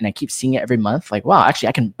look at, and I keep seeing it every month, like, wow, actually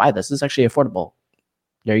I can buy this. This is actually affordable.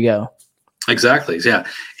 There you go. Exactly. Yeah.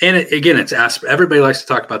 And again, everybody likes to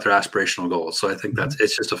talk about their aspirational goals. So I think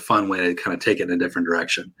it's just a fun way to kind of take it in a different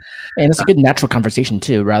direction. And it's a good natural conversation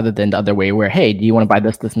too, rather than the other way where, hey, do you want to buy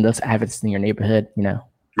this, this, and this? I have it in your neighborhood,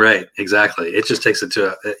 Right. Exactly. It just takes it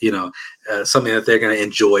to, something that they're going to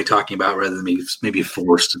enjoy talking about rather than maybe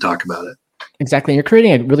forced to talk about it. Exactly. And you're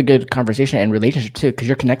creating a really good conversation and relationship too, because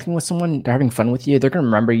you're connecting with someone, they're having fun with you, they're going to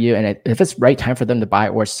remember you. And if it's right time for them to buy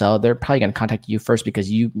or sell, they're probably going to contact you first because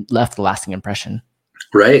you left the lasting impression.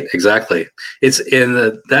 Right. Exactly.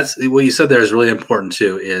 That's what you said there is really important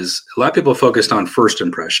too, is a lot of people focused on first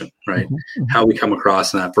impression, right? Mm-hmm. How we come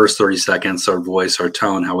across in that first 30 seconds, our voice, our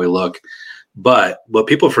tone, how we look. But what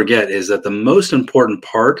people forget is that the most important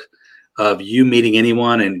part of you meeting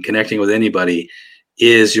anyone and connecting with anybody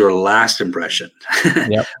is your last impression.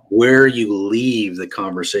 Yep. Where you leave the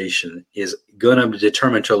conversation is going to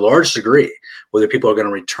determine to a large degree whether people are going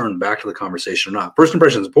to return back to the conversation or not. First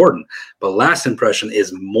impression is important, but last impression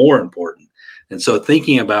is more important. And so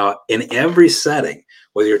thinking about in every setting,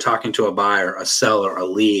 whether you're talking to a buyer, a seller, a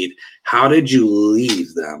lead, how did you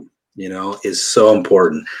leave them? Is so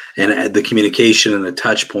important. And the communication and the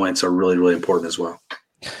touch points are really, really important as well.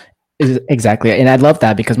 Exactly. And I love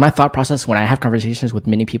that because my thought process when I have conversations with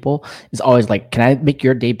many people is always like, can I make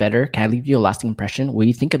your day better? Can I leave you a lasting impression? Will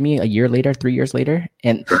you think of me a year later, 3 years later?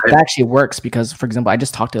 And that actually works because, for example, I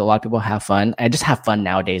just talked to a lot of people who have fun. I just have fun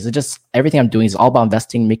nowadays. Everything I'm doing is all about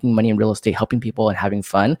investing, making money in real estate, helping people and having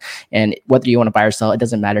fun. And whether you want to buy or sell, it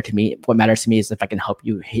doesn't matter to me. What matters to me is if I can help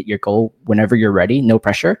you hit your goal whenever you're ready, no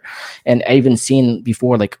pressure. And I even seen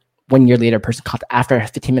before, like, 1 year later, a person called after a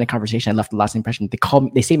 15-minute conversation. I left the last impression. They called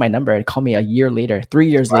me, they saved my number and called me a year later, 3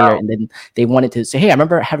 years later. And then they wanted to say, hey, I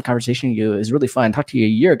remember having a conversation with you. It was really fun. I talked to you a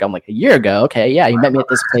year ago. I'm like, a year ago? Okay. Yeah. You met me at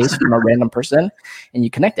this place from a random person and you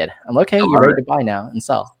connected. I'm like, okay, you're ready to buy now and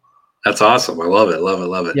sell. That's awesome. I love it. Love it.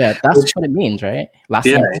 Love it. Yeah. That's what it means, right?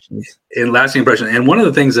 Lasting impressions. And lasting impression. And one of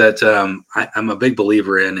the things that I'm a big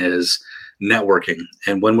believer in is networking.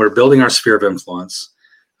 And when we're building our sphere of influence,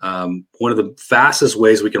 one of the fastest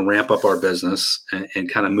ways we can ramp up our business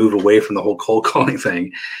and kind of move away from the whole cold calling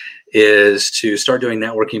thing is to start doing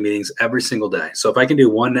networking meetings every single day. So if I can do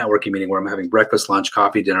one networking meeting where I'm having breakfast, lunch,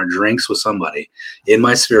 coffee, dinner, drinks with somebody in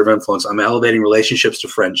my sphere of influence, I'm elevating relationships to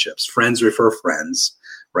friendships. Friends refer friends,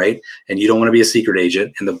 right? And you don't want to be a secret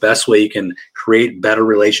agent. And the best way you can create better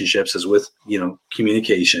relationships is with,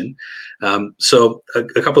 communication. So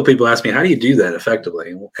a couple of people ask me, how do you do that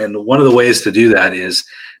effectively? And one of the ways to do that is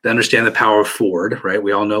to understand the power of FORD, right?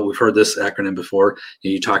 We all know, we've heard this acronym before.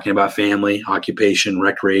 You're talking about family, occupation,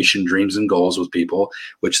 recreation, dreams, and goals with people,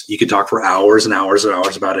 which you could talk for hours and hours and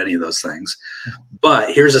hours about any of those things.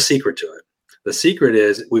 But here's a secret to it. The secret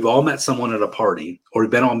is we've all met someone at a party, or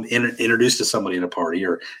we've been introduced to somebody at a party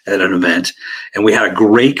or at an event, and we had a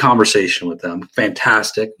great conversation with them.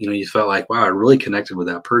 Fantastic. You felt like, wow, I really connected with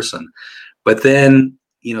that person. But then,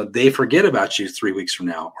 they forget about you 3 weeks from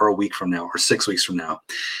now or a week from now or 6 weeks from now.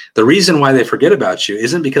 The reason why they forget about you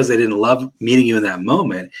isn't because they didn't love meeting you in that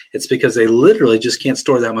moment. It's because they literally just can't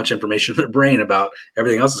store that much information in their brain about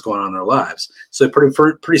everything else that's going on in their lives. So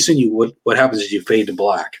pretty soon what happens is you fade to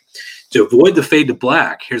black. To avoid the fade to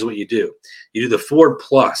black, here's what you do. You do the FORD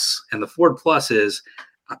Plus. And the FORD Plus is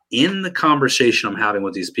in the conversation I'm having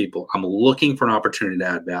with these people, I'm looking for an opportunity to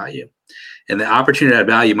add value. And the opportunity to add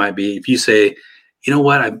value might be if you say, you know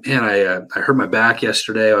what, I hurt my back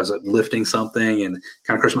yesterday. I was lifting something and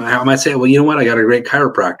kind of crushed my. I might say, well, you know what, I got a great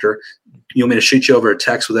chiropractor. You want me to shoot you over a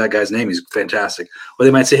text with that guy's name? He's fantastic. Or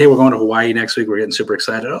they might say, hey, we're going to Hawaii next week. We're getting super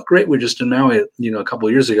excited. Oh, great. We're just in Maui, a couple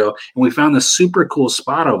of years ago. And we found this super cool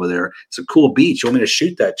spot over there. It's a cool beach. You want me to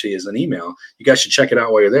shoot that to you as an email? You guys should check it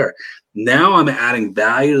out while you're there. Now I'm adding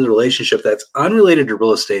value to the relationship that's unrelated to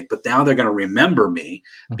real estate, but now they're going to remember me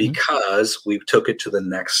because we took it to the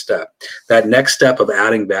next step. That next step of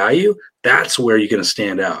adding value, that's where you're going to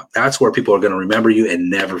stand out. That's where people are going to remember you and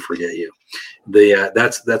never forget you.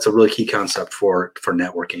 That's a really key concept for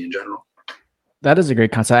networking in general. That is a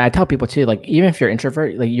great concept. I tell people too, like even if you're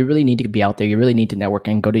introvert, like you really need to be out there. You really need to network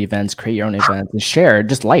and go to events, create your own events, and share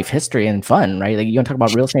just life, history, and fun, right? Like you want to talk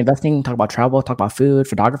about real estate investing, talk about travel, talk about food,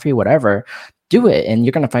 photography, whatever. Do it, and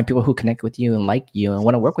you're gonna find people who connect with you and like you and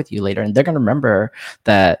want to work with you later. And they're gonna remember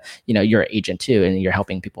that you're an agent too, and you're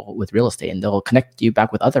helping people with real estate, and they'll connect you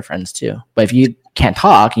back with other friends too. But if you can't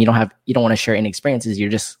talk and you don't want to share any experiences, you're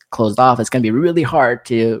just closed off. It's gonna be really hard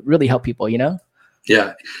to really help people.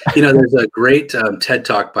 Yeah. There's a great TED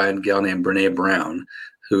Talk by a gal named Brene Brown,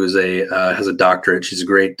 who is has a doctorate. She's a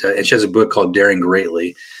great, and she has a book called Daring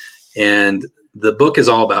Greatly. And the book is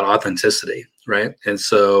all about authenticity, right? And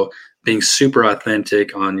so being super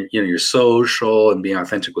authentic on, your social and being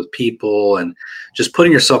authentic with people and just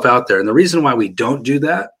putting yourself out there. And the reason why we don't do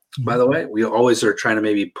that, by the way, we always are trying to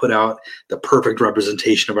maybe put out the perfect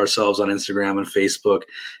representation of ourselves on Instagram and Facebook.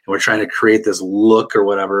 And we're trying to create this look or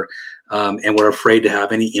whatever. And we're afraid to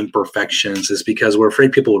have any imperfections is because we're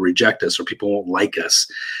afraid people will reject us or people won't like us.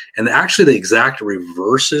 And actually the exact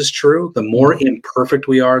reverse is true. The more imperfect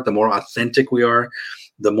we are, the more authentic we are,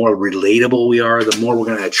 the more relatable we are, the more we're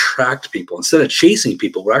going to attract people. Instead of chasing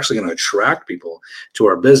people, we're actually going to attract people to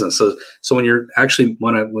our business. So when you're actually,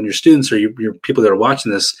 when your students or your people that are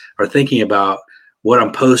watching this are thinking about what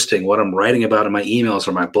I'm posting, what I'm writing about in my emails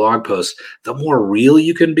or my blog posts, the more real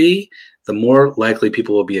you can be, the more likely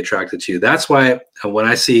people will be attracted to you. That's why when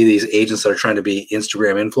I see these agents that are trying to be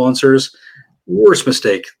Instagram influencers, worst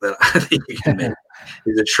mistake that I think you can make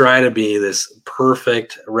is to try to be this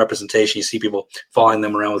perfect representation. You see people following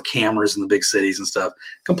them around with cameras in the big cities and stuff.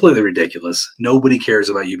 Completely ridiculous. Nobody cares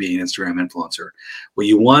about you being an Instagram influencer. What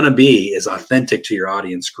you want to be is authentic to your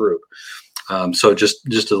audience group. So just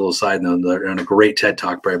a little side note, they're in a great TED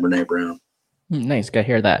Talk by Brene Brown. Nice, good to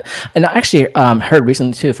hear that. And I actually heard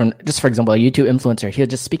recently too from, just for example, a YouTube influencer. He was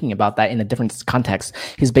just speaking about that in a different context.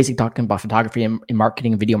 He's basically talking about photography and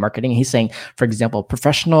marketing, video marketing. He's saying, for example,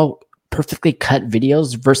 professional, perfectly cut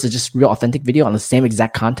videos versus just real authentic video on the same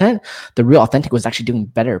exact content. The real authentic was actually doing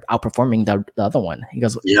better, outperforming the other one. He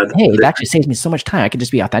goes, hey, it actually saves me so much time. I could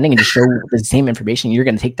just be authentic and just show the same information. You're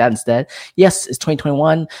going to take that instead. Yes, it's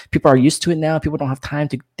 2021. People are used to it now. People don't have time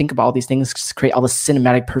to think about all these things, create all the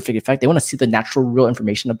cinematic perfect effect. They want to see the natural, real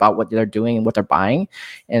information about what they're doing and what they're buying.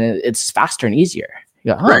 And it's faster and easier.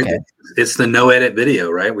 You go, right. Okay. It's the no edit video,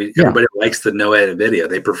 right? Everybody likes the no edit video.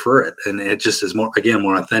 They prefer it. And it just is more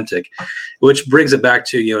authentic, which brings it back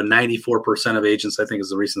to, 94% of agents, I think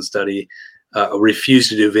is a recent study, refuse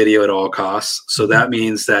to do video at all costs. So that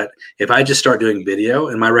means that if I just start doing video,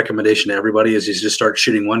 and my recommendation to everybody is you just start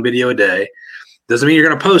shooting one video a day. Doesn't mean you're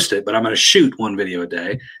going to post it, but I'm going to shoot one video a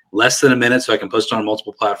day, less than a minute, so I can post it on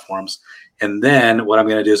multiple platforms. And then what I'm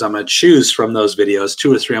going to do is I'm going to choose from those videos,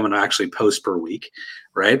 2 or 3 I'm going to actually post per week,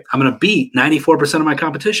 right? I'm going to beat 94% of my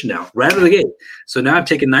competition now, right out of the gate. So now I've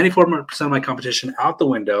taken 94% of my competition out the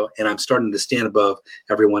window, and I'm starting to stand above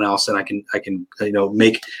everyone else, and I can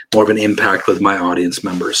make more of an impact with my audience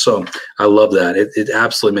members. So I love that. It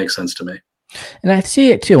absolutely makes sense to me. And I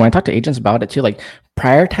see it too. When I talk to agents about it too, like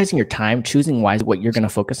prioritizing your time, choosing wise what you're going to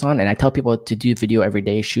focus on. And I tell people to do video every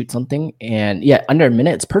day, shoot something. And yeah, under a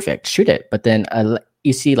minute, it's perfect. Shoot it. But then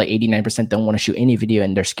you see like 89% don't want to shoot any video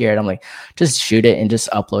and they're scared. I'm like, just shoot it and just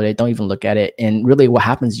upload it. Don't even look at it. And really what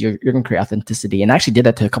happens, you're going to create authenticity. And I actually did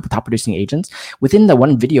that to a couple top producing agents. Within the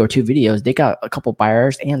 1 video or 2 videos, they got a couple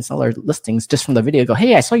buyers and seller listings just from the video. Go,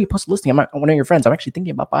 hey, I saw you post a listing. I'm one of your friends. I'm actually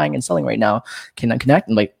thinking about buying and selling right now. Can I connect?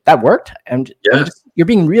 And like, that worked. You're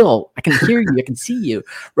being real. I can hear you. I can see you.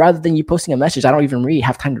 Rather than you posting a message, I don't even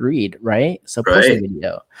have time to read, right? So post a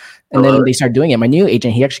video. And then they start doing it. My new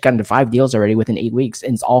agent, he actually got into 5 deals already within 8 weeks,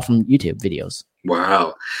 and it's all from YouTube videos.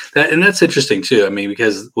 Wow. That's interesting too. I mean,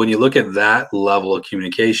 because when you look at that level of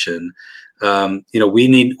communication,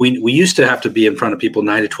 we used to have to be in front of people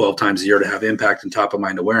 9 to 12 times a year to have impact and top of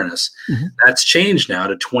mind awareness. Mm-hmm. That's changed now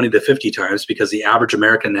to 20 to 50 times because the average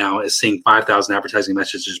American now is seeing 5,000 advertising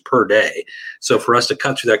messages per day. So for us to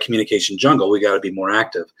cut through that communication jungle, we got to be more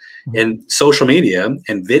active. Mm-hmm. And social media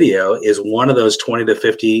and video is one of those 20 to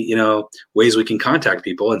 50, ways we can contact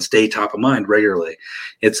people and stay top of mind regularly.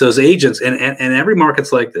 It's those agents, and every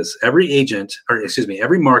market's like this. Every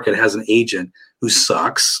market has an agent who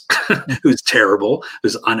sucks, who's terrible,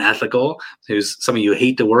 who's unethical, who's some of you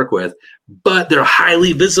hate to work with, but they're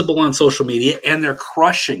highly visible on social media and they're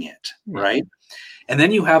crushing it, right? And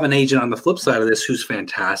then you have an agent on the flip side of this who's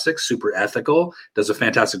fantastic, super ethical, does a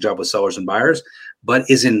fantastic job with sellers and buyers, but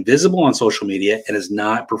is invisible on social media and is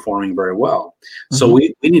not performing very well. Mm-hmm. So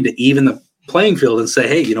we need to even the playing field and say,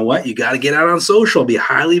 hey, you know what? You got to get out on social, be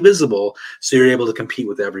highly visible so you're able to compete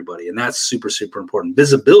with everybody. And that's super, super important.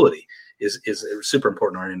 Visibility is super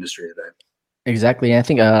important in our industry today. Exactly. And I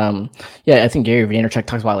think, I think Gary Vaynerchuk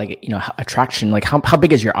talks about like, attraction, like how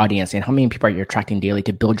big is your audience and how many people are you attracting daily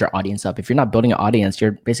to build your audience up? If you're not building an audience,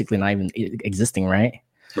 you're basically not even existing, right?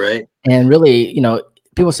 Right. And really,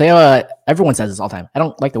 people say, oh, everyone says this all the time. I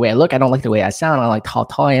don't like the way I look. I don't like the way I sound. I don't like how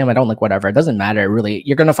tall I am. I don't like whatever. It doesn't matter really.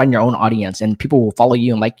 You're going to find your own audience and people will follow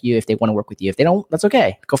you and like you if they want to work with you. If they don't, that's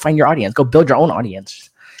okay. Go find your audience. Go build your own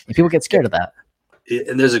audience. And people get scared of that.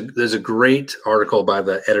 And there's a great article by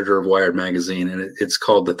the editor of Wired magazine, and it's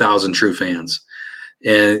called "The 1,000 True Fans."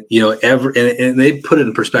 And and they put it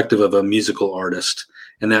in perspective of a musical artist,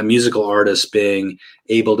 and that musical artist being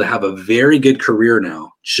able to have a very good career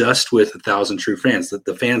now, just with 1,000 true fans.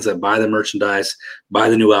 The fans that buy the merchandise, buy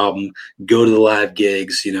the new album, go to the live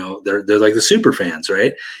gigs. They're like the super fans,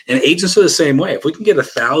 right? And agents are the same way. If we can get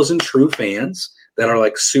 1,000 true fans that are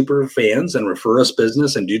like super fans and refer us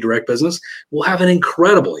business and do direct business, we'll have an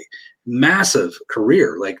incredibly massive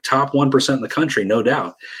career, like top 1% in the country, no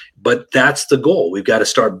doubt. But that's the goal. We've got to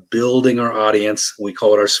start building our audience. We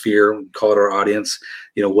call it our sphere, we call it our audience,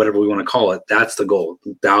 whatever we want to call it. That's the goal.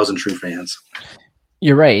 1,000 true fans.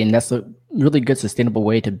 You're right. And that's a really good sustainable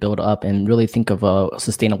way to build up and really think of a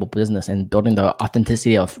sustainable business, and building the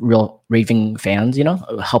authenticity of real raving fans,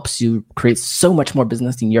 helps you create so much more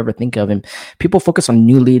business than you ever think of. And people focus on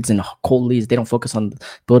new leads and cold leads. They don't focus on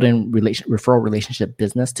building referral relationship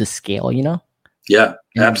business to scale, Yeah,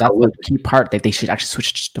 and absolutely. That's the key part that they should actually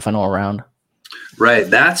switch the funnel around. Right.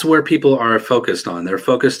 That's where people are focused on. They're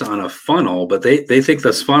focused on a funnel, but they think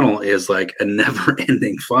this funnel is like a never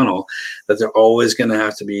ending funnel, that they're always going to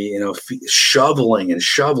have to be, shoveling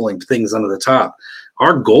things under the top.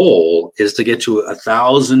 Our goal is to get to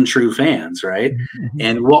 1,000 true fans, right? Mm-hmm.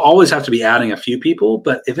 And we'll always have to be adding a few people,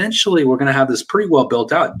 but eventually we're going to have this pretty well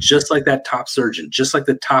built out, just like that top surgeon, just like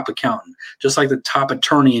the top accountant, just like the top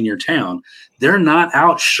attorney in your town. They're not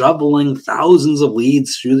out shoveling thousands of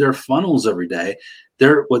leads through their funnels every day.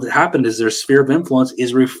 What happened is their sphere of influence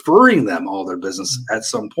is referring them all their business at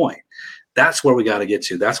some point. That's where we got to get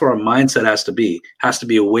to. That's where our mindset has to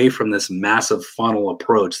be away from this massive funnel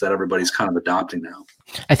approach that everybody's kind of adopting now.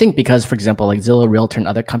 I think because, for example, like Zillow, Realtor, and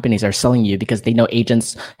other companies are selling you because they know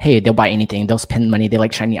agents, hey, they'll buy anything. They'll spend money. They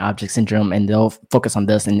like shiny object syndrome, and they'll focus on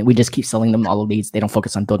this. And we just keep selling them all the leads. They don't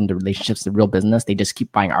focus on building the relationships, the real business. They just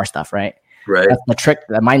keep buying our stuff, right? Right. That's the trick,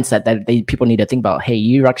 the mindset that people need to think about. Hey,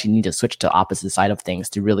 you actually need to switch to the opposite side of things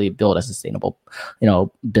to really build a sustainable,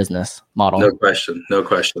 business model. No question. I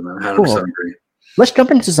 100% agree. Let's jump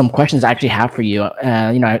into some questions I actually have for you.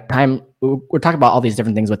 Time, we're talking about all these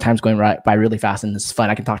different things, but time's going by really fast, and it's fun.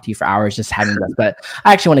 I can talk to you for hours just having this, but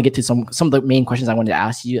I actually want to get to some of the main questions I wanted to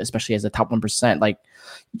ask you, especially as a top 1%. Like,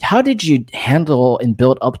 how did you handle and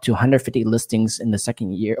build up to 150 listings in the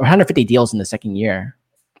second year, or 150 deals in the second year?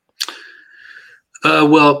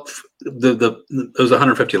 Well, those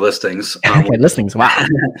 150 listings. Okay, listings, wow.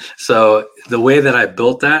 So the way that I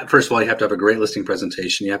built that, first of all, you have to have a great listing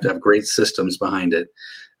presentation. You have to have great systems behind it.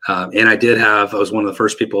 And I was one of the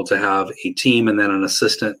first people to have a team and then an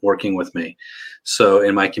assistant working with me. So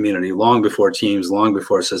in my community, long before teams, long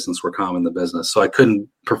before assistants were common in the business. So I couldn't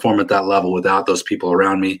perform at that level without those people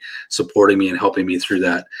around me, supporting me and helping me through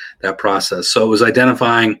that process. So it was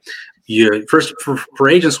identifying. First, for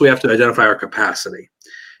agents, we have to identify our capacity.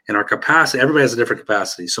 And our capacity, everybody has a different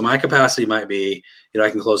capacity. So my capacity might be, I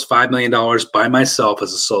can close $5 million by myself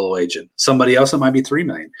as a solo agent. Somebody else, it might be $3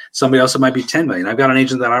 million. Somebody else, it might be $10 million. I've got an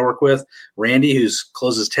agent that I work with, Randy, who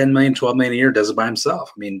closes $10 million, $12 million a year, does it by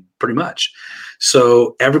himself. I mean, pretty much.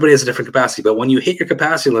 So everybody has a different capacity. But when you hit your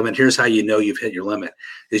capacity limit, here's how you know you've hit your limit,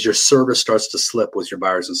 is your service starts to slip with your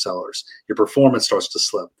buyers and sellers. Your performance starts to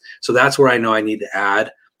slip. So that's where I know I need to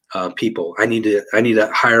add people. I need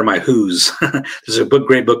to hire my who's. There's a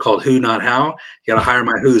great book called Who Not How. You got to hire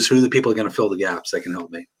my who's. Who are the people are going to fill the gaps that can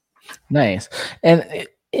help me? Nice. And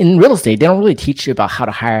in real estate, they don't really teach you about how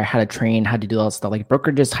to hire, how to train, how to do all that stuff. Like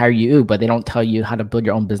brokerages hire you, but they don't tell you how to build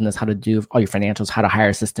your own business, how to do all your financials, how to hire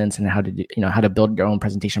assistants, and how to do, how to build your own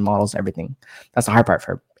presentation models, everything. That's the hard part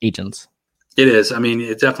for agents. It is. I mean,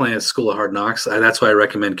 it's definitely a school of hard knocks. That's why I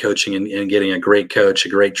recommend coaching and getting a great coach, a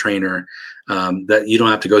great trainer, that you don't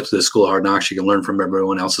have to go to the school of hard knocks. You can learn from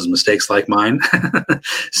everyone else's mistakes like mine.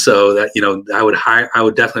 So that, I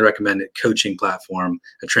would definitely recommend a coaching platform,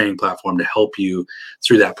 a training platform to help you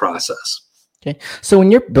through that process. Okay. So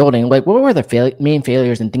when you're building, like, what were the main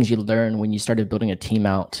failures and things you learned when you started building a team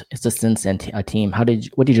out, assistants and a team?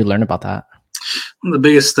 What did you learn about that? One of the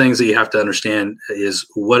biggest things that you have to understand is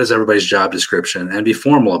what is everybody's job description, and be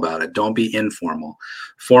formal about it. Don't be informal.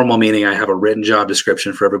 Formal meaning I have a written job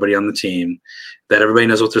description for everybody on the team, that everybody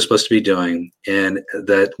knows what they're supposed to be doing, and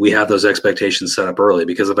that we have those expectations set up early.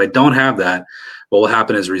 Because if I don't have that, what will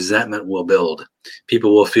happen is resentment will build.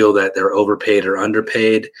 People will feel that they're overpaid or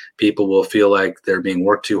underpaid. People will feel like they're being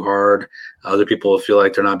worked too hard. Other people will feel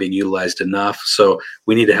like they're not being utilized enough. So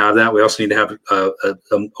we need to have that. We also need to have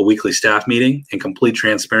a weekly staff meeting in complete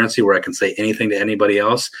transparency where I can say anything to anybody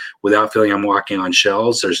else without feeling I'm walking on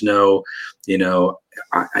shells. There's no,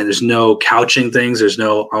 there's no couching things. There's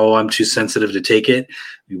no, oh, I'm too sensitive to take it.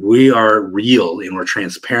 We are real and we're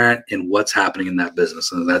transparent in what's happening in that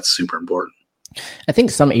business. And that's super important. I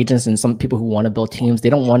think some agents and some people who want to build teams, they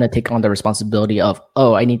don't want to take on the responsibility of,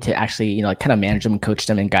 oh, I need to actually, kind of manage them, coach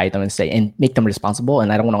them, and guide them, and make them responsible.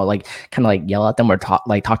 And I don't want to yell at them or talk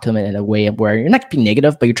to them in a way where you're not being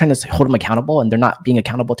negative, but you're trying to hold them accountable, and they're not being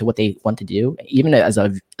accountable to what they want to do, even as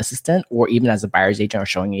an assistant or even as a buyer's agent or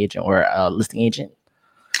showing agent or a listing agent.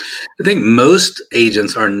 I think most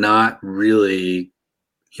agents are not really,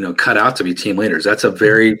 cut out to be team leaders. That's a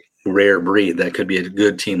very rare breed that could be a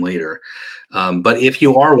good team leader. But if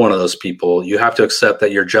you are one of those people, you have to accept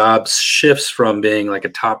that your job shifts from being like a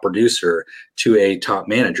top producer to a top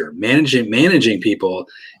manager. Managing people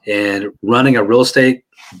and running a real estate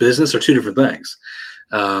business are two different things.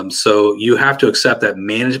 So you have to accept that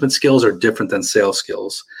management skills are different than sales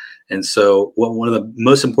skills. And so one of the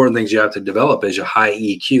most important things you have to develop is your high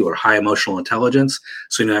EQ or high emotional intelligence.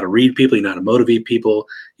 So you know how to read people, you know how to motivate people,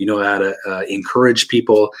 you know how to encourage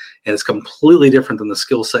people. And it's completely different than the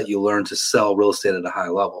skill set you learn to sell real estate at a high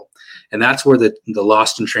level. And that's where the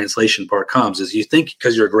lost in translation part comes, is you think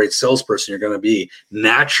because you're a great salesperson, you're going to be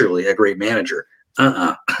naturally a great manager.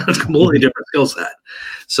 It's a completely different skill set.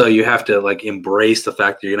 So you have to embrace the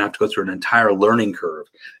fact that you're gonna have to go through an entire learning curve.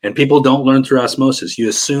 And people don't learn through osmosis. You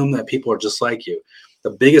assume that people are just like you. The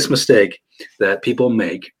biggest mistake that people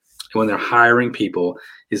make when they're hiring people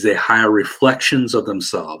is they hire reflections of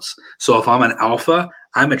themselves. So if I'm an alpha,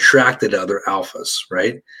 I'm attracted to other alphas,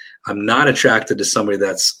 right? I'm not attracted to somebody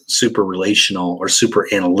that's super relational or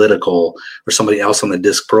super analytical or somebody else on the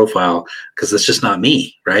disc profile, because that's just not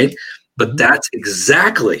me, right? But that's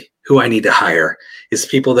exactly who I need to hire, is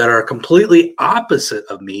people that are completely opposite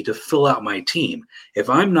of me to fill out my team. If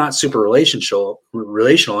I'm not super relational,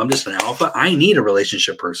 I'm just an alpha. I need a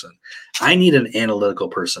relationship person. I need an analytical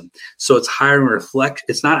person. So it's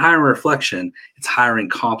It's not hiring reflection. It's hiring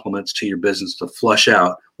complements to your business to flush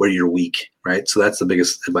out where you're weak, right? So that's the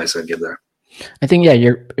biggest advice I'd give there. I think, yeah,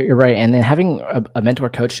 you're right. And then having a mentor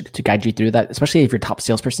coach to guide you through that, especially if you're a top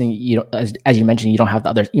salesperson, as you mentioned,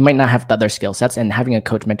 you might not have the other skill sets, and having a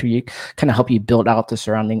coach mentor you kind of help you build out the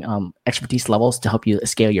surrounding expertise levels to help you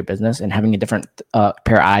scale your business, and having a different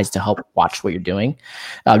pair of eyes to help watch what you're doing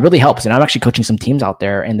really helps. And I'm actually coaching some teams out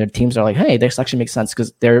there, and their teams are like, hey, this actually makes sense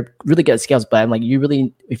because they're really good at scales. But I'm like,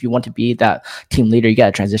 if you want to be that team leader, you got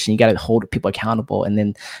to transition, you got to hold people accountable. And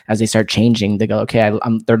then as they start changing, they go, okay,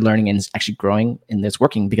 they're learning and actually growing, and it's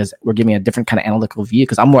working because we're giving a different kind of analytical view,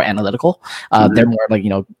 because I'm more analytical. They're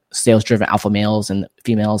more sales driven alpha males and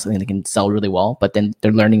females, and they can sell really well, but then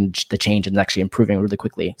they're learning the change and actually improving really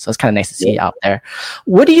quickly. So it's kind of nice to see out there.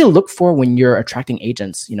 What do you look for when you're attracting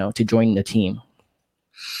agents, to join the team?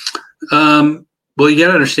 Well, you got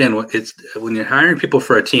to understand when you're hiring people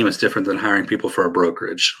for a team, it's different than hiring people for a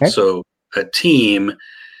brokerage. Okay. So a team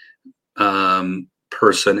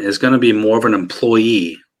person is going to be more of an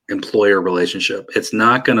employer relationship. It's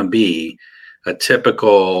not going to be a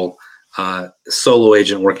typical solo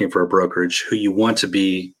agent working for a brokerage who you want to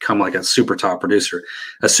become like a super top producer.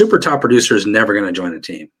 A super top producer is never going to join a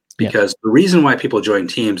team, because the reason why people join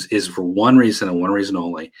teams is for one reason and one reason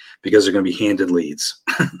only, because they're going to be handed leads.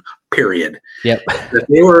 Period. Yep. If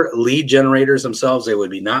they were lead generators themselves, they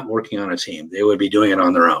would be not working on a team. They would be doing it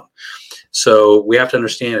on their own. So we have to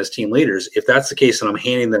understand as team leaders, if that's the case, and I'm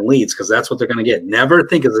handing them leads because that's what they're going to get. Never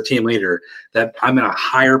think as a team leader that I'm going to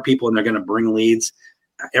hire people and they're going to bring leads.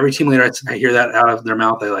 Every team leader, I hear that out of their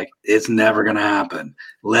mouth. They're like, it's never going to happen.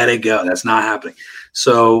 Let it go. That's not happening.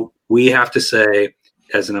 So we have to say,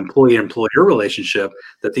 as an employee-employer relationship,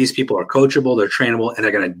 that these people are coachable, they're trainable, and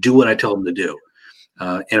they're going to do what I tell them to do.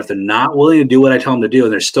 And if they're not willing to do what I tell them to do,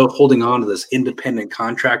 and they're still holding on to this independent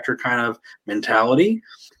contractor kind of mentality,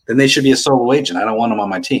 then they should be a solo agent. I don't want them on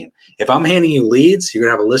my team. If I'm handing you leads, you're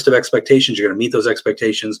going to have a list of expectations. You're going to meet those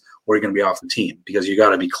expectations, or you're going to be off the team because you got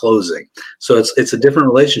to be closing. So it's a different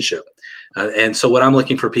relationship. And so what I'm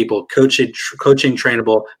looking for people, coaching,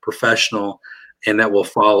 trainable, professional, and that will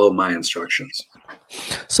follow my instructions.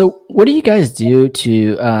 So what do you guys do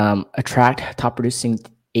to attract top producing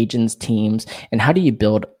agents, teams, and how do you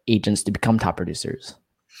build agents to become top producers?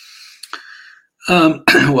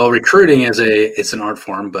 Well, recruiting it's an art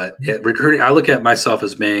form, but recruiting, I look at myself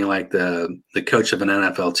as being like the coach of an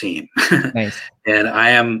NFL team. Nice.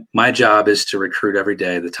 And my job is to recruit every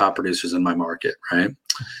day the top producers in my market, right?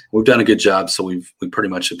 We've done a good job. So we pretty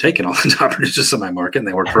much have taken all the top producers in my market and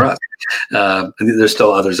they work for us. And there's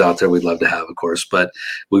still others out there we'd love to have, of course, but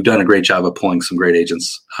we've done a great job of pulling some great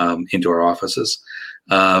agents into our offices.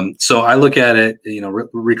 So I look at it,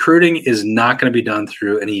 recruiting is not going to be done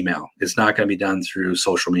through an email. It's not going to be done through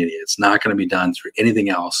social media. It's not going to be done through anything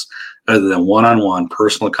else other than one-on-one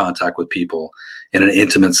personal contact with people in an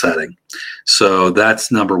intimate setting. So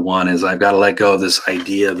that's number one, is I've got to let go of this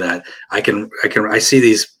idea that I see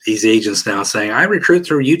these agents now saying, I recruit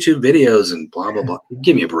through YouTube videos and blah, blah, blah.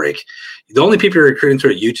 Give me a break. The only people you're recruiting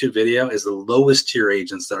through a YouTube video is the lowest tier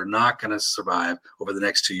agents that are not going to survive over the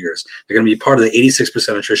next 2 years. They're going to be part of the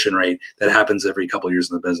 86% attrition rate that happens every couple of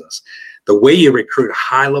years in the business. The way you recruit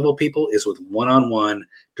high level people is with one-on-one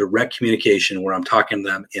direct communication, where I'm talking to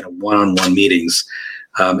them in one-on-one meetings.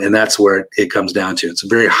 And that's where it comes down to. It's a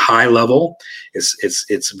very high level. It's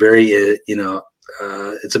very,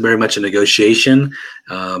 it's a very much a negotiation.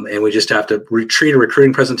 And we just have to treat a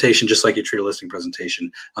recruiting presentation just like you treat a listing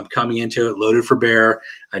presentation. I'm coming into it loaded for bear.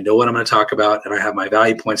 I know what I'm going to talk about, and I have my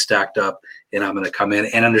value points stacked up, and I'm going to come in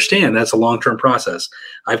and understand that's a long-term process.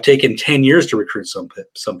 I've taken 10 years to recruit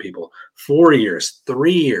some people, 4 years,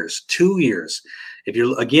 3 years, 2 years. If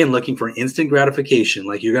you're, again, looking for instant gratification,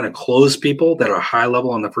 like you're going to close people that are high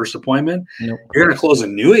level on the first appointment, You're going to close a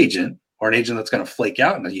new agent or an agent that's going to flake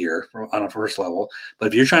out in a year on a first level. But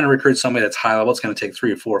if you're trying to recruit somebody that's high level, it's going to take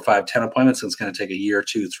 3 or 4 or 5, 10 appointments, and it's going to take a year,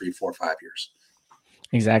 2, 3, 4, 5 years.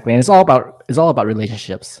 Exactly. And it's all about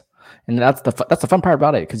relationships. And that's the fun part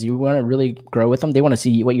about it, because you want to really grow with them. They want to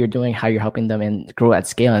see what you're doing, how you're helping them, and grow at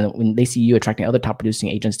scale. And when they see you attracting other top producing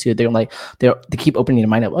agents too, they're like, they keep opening their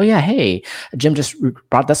mind up. Oh yeah, hey, Jim just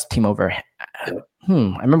brought this team over. I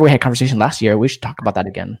remember we had a conversation last year. We should talk about that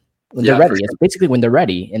again. When they're ready. Sure. It's basically when they're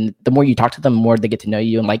ready. And the more you talk to them, the more they get to know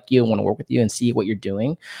you and like you and want to work with you and see what you're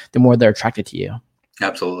doing, the more they're attracted to you.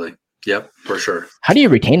 Absolutely. Yep, for sure. How do you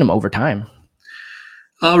retain them over time?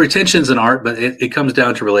 Retention's an art, but it comes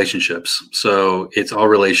down to relationships. So it's all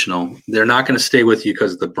relational. They're not going to stay with you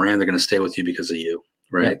because of the brand. They're going to stay with you because of you,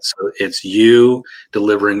 right? Yeah. So it's you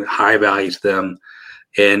delivering high value to them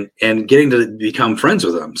and getting to become friends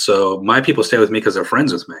with them. So my people stay with me because they're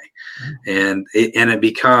friends with me. And it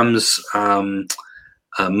becomes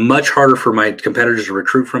much harder for my competitors to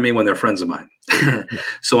recruit from me when they're friends of mine.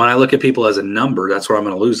 So when I look at people as a number, that's where I'm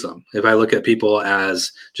going to lose them. If I look at people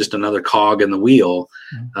as just another cog in the wheel,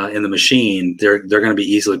 in the machine, they're going to be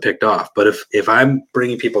easily picked off. But if I'm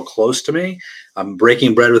bringing people close to me, I'm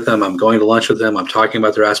breaking bread with them, I'm going to lunch with them, I'm talking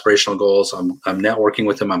about their aspirational goals, I'm networking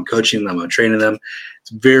with them, I'm coaching them, I'm training them.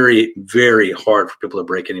 It's very, very hard for people to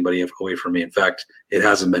break anybody away from me. In fact, it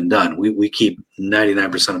hasn't been done. We keep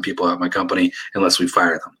 99% of people out of my company unless we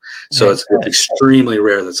fire them. So it's extremely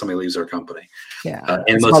rare that somebody leaves our company. Yeah,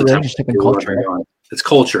 and most of the time, it's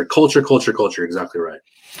culture. Exactly right.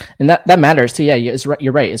 And that matters too. Yeah,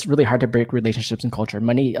 you're right. It's really hard to break relationships and culture.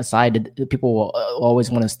 Money aside, people will always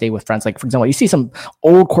want to stay with friends. Like, for example, you see some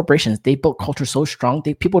old corporations, they built culture so strong,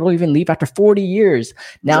 people don't even leave after 40 years.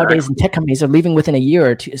 Nowadays, in tech companies, are leaving within a year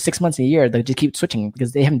or 6 months, a year. They just keep switching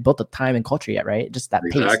because they haven't built the time and culture yet, right? Just that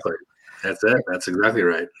pace. Exactly. That's it. That's exactly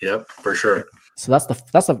right. Yep, for sure. So that's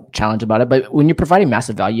the challenge about it. But when you're providing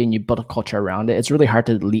massive value and you build a culture around it, it's really hard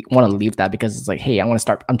to want to leave that, because it's like, hey,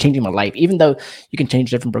 I'm changing my life. Even though you can change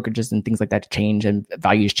different brokerages and things like that to change and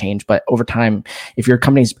values change. But over time, if your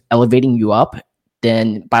company's elevating you up,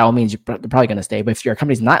 then by all means, they're probably going to stay. But if your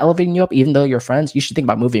company's not elevating you up, even though you're friends, you should think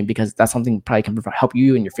about moving, because that's something probably can help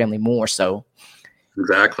you and your family more. So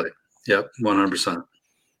exactly. Yep. 100%.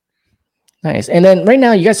 Nice. And then right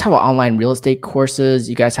now, you guys have online real estate courses.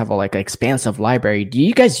 You guys have an expansive library. Do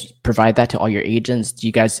you guys provide that to all your agents? Do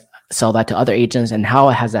you guys sell that to other agents? And how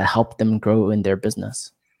has that helped them grow in their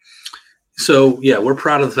business? So yeah, we're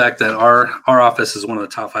proud of the fact that our office is one of the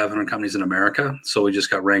top 500 companies in America. So we just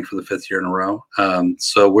got ranked for the 5th year in a row.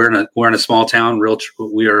 So we're in a small town.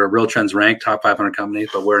 We are a RealTrends ranked top 500 company,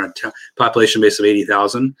 but we're in a population base of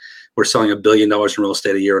 80,000. We're selling $1 billion in real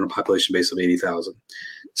estate a year on a population base of 80,000.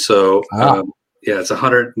 So it's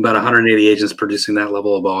about 180 agents producing that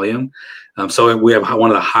level of volume. So we have one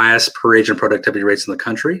of the highest per agent productivity rates in the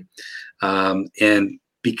country. And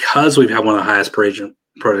because we've had one of the highest per agent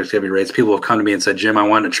productivity rates. People have come to me and said, Jim, I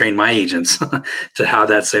want to train my agents to have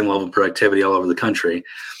that same level of productivity all over the country.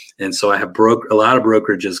 And so I have a lot of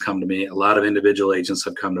brokerages come to me. A lot of individual agents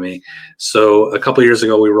have come to me. So a couple of years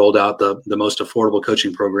ago, we rolled out the most affordable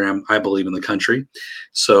coaching program, I believe, in the country.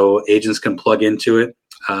 So agents can plug into it.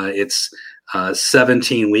 It's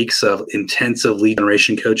 17 weeks of intensive lead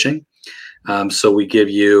generation coaching. So we give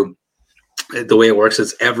you, the way it works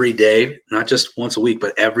is every day, not just once a week,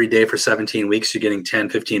 but every day for 17 weeks, you're getting 10,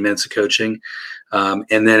 15 minutes of coaching.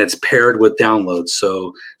 And then it's paired with downloads.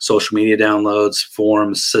 So social media downloads,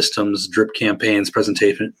 forms, systems, drip campaigns,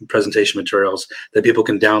 presentation materials that people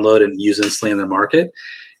can download and use instantly in their market.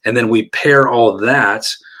 And then we pair all of that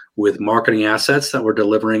with marketing assets that we're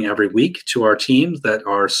delivering every week to our teams that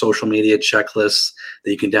are social media checklists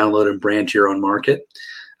that you can download and brand to your own market.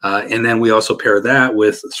 And then we also pair that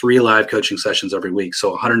with 3 live coaching sessions every week. So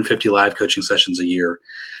 150 live coaching sessions a year.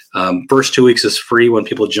 First 2 weeks is free when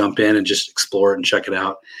people jump in and just explore it and check it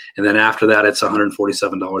out. And then after that, it's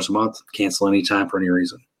 $147 a month. Cancel anytime for any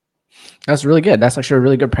reason. That's really good. That's actually a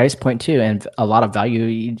really good price point too, and a lot of value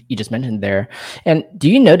you just mentioned there. And do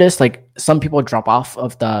you notice like some people drop off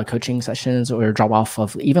of the coaching sessions or drop off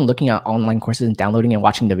of even looking at online courses and downloading and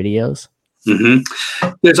watching the videos? Mm-hmm.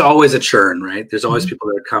 There's always a churn, right? There's always people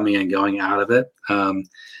that are coming and going out of it.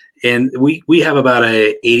 And we have about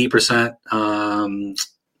a 80%,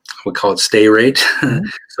 we call it stay rate. Mm-hmm.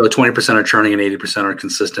 So 20% are churning and 80% are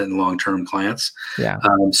consistent and long-term clients. Yeah.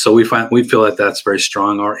 So we feel like that's very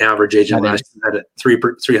strong. Our average agent last year had a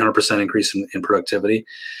 300% increase in productivity.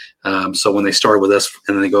 So when they start with us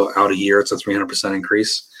and then they go out a year, it's a 300%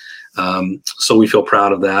 increase. So we feel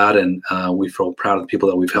proud of that, and we feel proud of the people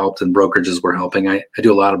that we've helped and brokerages we're helping. I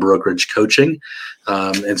do a lot of brokerage coaching,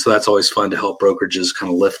 and so that's always fun to help brokerages kind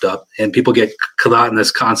of lift up. And people get caught in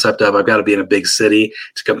this concept of I've got to be in a big city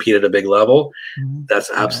to compete at a big level. Mm-hmm. That's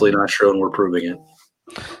absolutely not true, and we're proving it.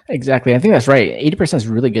 Exactly. I think that's right. 80% is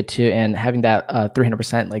really good too. And having that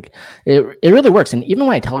 300%, like it really works. And even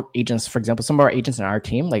when I tell agents, for example, some of our agents in our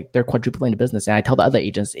team, like they're quadrupling the business. And I tell the other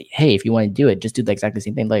agents, hey, if you want to do it, just do the exactly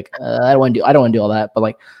same thing. Like, I don't want to do all that, but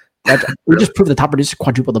like, we just proved the top producer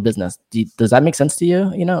quadruple the business. Does that make sense to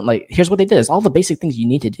you? You know, like here's what they did. It's all the basic things you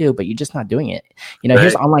need to do, but you're just not doing it. You know,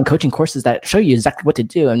 Here's online coaching courses that show you exactly what to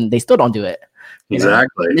do, and they still don't do it.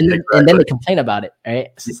 Exactly. And then they complain about it, right?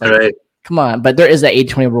 So it's like, right. Come on, but there is that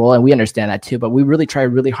 80-20 rule, and we understand that too. But we really try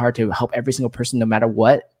really hard to help every single person, no matter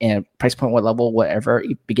what, and price point, what level, whatever,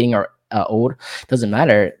 beginning or old, doesn't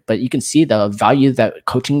matter. But you can see the value that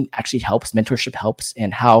coaching actually helps, mentorship helps,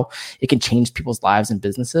 and how it can change people's lives and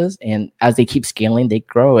businesses. And as they keep scaling, they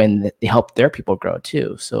grow, and they help their people grow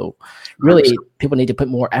too. So really, people need to put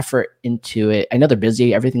more effort into it. I know they're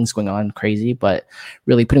busy, everything's going on crazy, but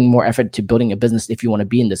really putting more effort to building a business if you want to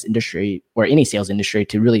be in this industry or any sales industry,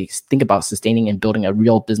 to really think about sustaining and building a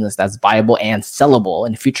real business that's viable and sellable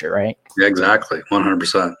in the future, right? Yeah, exactly.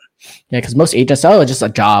 100%. Yeah, because most agents, it's just a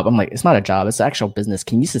job. I'm like, it's not a job. It's an actual business.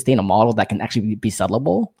 Can you sustain a model that can actually be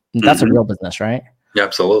sellable? That's a real business, right? Yeah,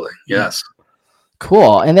 absolutely. Yes.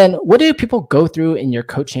 Cool. And then what do people go through in your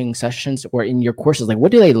coaching sessions or in your courses? Like,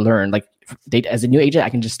 what do they learn? Like, as a new agent,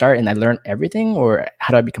 I can just start and I learn everything? Or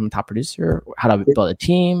how do I become a top producer? How do I build a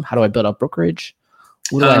team? How do I build a brokerage?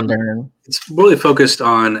 What do I learn? It's really focused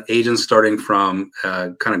on agents starting from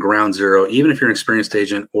kind of ground zero, even if you're an experienced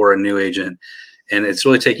agent or a new agent. And it's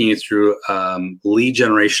really taking you through lead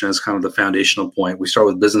generation as kind of the foundational point. We start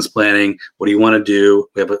with business planning. What do you want to do?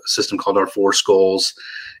 We have a system called our Force Goals.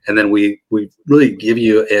 And then we really give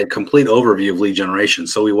you a complete overview of lead generation.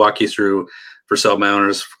 So we walk you through for sell by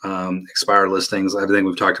owners, expired listings, everything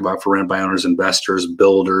we've talked about for rent by owners, investors,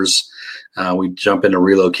 builders. We jump into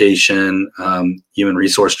relocation, human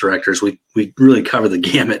resource directors. We really cover the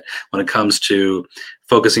gamut when it comes to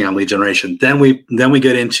focusing on lead generation. Then we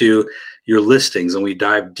get into your listings, and we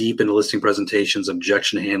dive deep into listing presentations,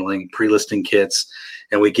 objection handling, pre-listing kits,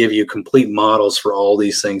 and we give you complete models for all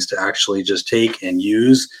these things to actually just take and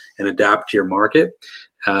use and adapt to your market.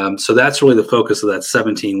 So that's really the focus of that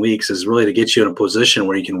 17 weeks, is really to get you in a position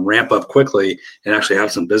where you can ramp up quickly and actually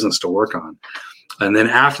have some business to work on. And then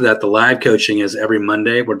after that, the live coaching is every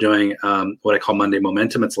Monday. We're doing what I call Monday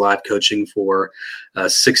Momentum. It's live coaching for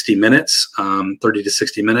 60 minutes, 30 to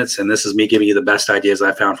 60 minutes. And this is me giving you the best ideas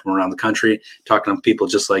I found from around the country, talking to people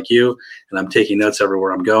just like you. And I'm taking notes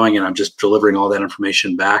everywhere I'm going, and I'm just delivering all that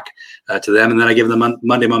information back to them. And then I give them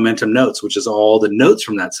Monday Momentum notes, which is all the notes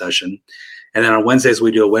from that session. And then on Wednesdays,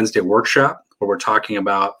 we do a Wednesday workshop where we're talking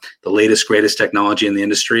about the latest, greatest technology in the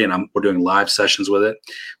industry, and we're doing live sessions with it.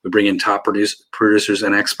 We bring in top producers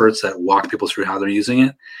and experts that walk people through how they're using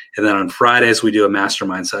it. And then on Fridays, we do a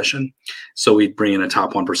mastermind session. So we bring in a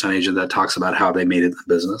top 1% agent that talks about how they made it in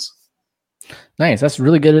the business. Nice. That's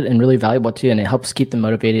really good and really valuable too. And it helps keep them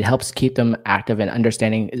motivated, helps keep them active and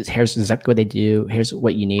understanding here's exactly what they do. Here's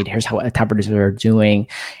what you need. Here's how a top producer are doing,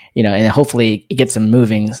 and hopefully it gets them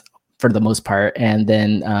moving for the most part. And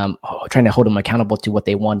then trying to hold them accountable to what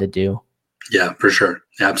they want to do. Yeah, for sure.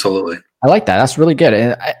 Absolutely. I like that. That's really good.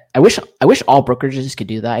 And I wish all brokerages could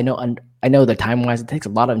do that. I know that time wise, it takes a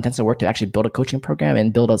lot of intensive work to actually build a coaching program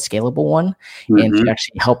and build a scalable one, and to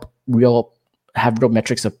actually have real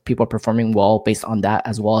metrics of people performing well based on that,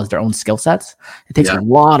 as well as their own skill sets. It takes a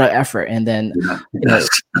lot of effort. And then,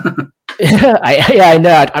 I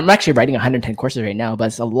know. I'm actually writing 110 courses right now, but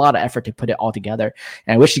it's a lot of effort to put it all together.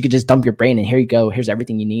 And I wish you could just dump your brain and here you go. Here's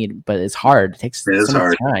everything you need. But it's hard. It takes so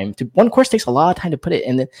much time. One course takes a lot of time to put it,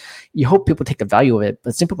 and then you hope people take the value of it.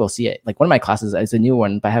 But some people see it. Like one of my classes is a new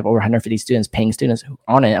one, but I have over 150 students, paying students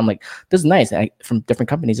on it. I'm like, this is nice. From different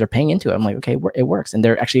companies, they're paying into it. I'm like, okay, it works, and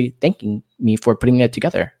they're actually thanking me for putting it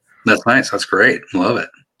together. That's nice. That's great. Love it.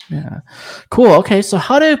 Yeah. Cool. Okay. So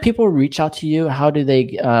how do people reach out to you? How do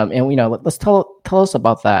they, let's tell us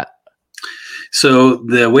about that. So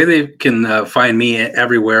the way they can find me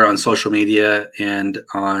everywhere on social media and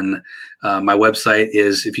on my website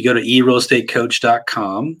is if you go to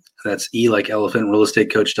erealestatecoach.com, that's E like elephant,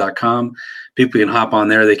 realestatecoach.com. People can hop on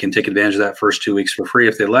there. They can take advantage of that first 2 weeks for free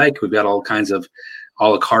if they like. We've got all kinds of a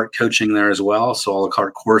la carte coaching there as well. So a la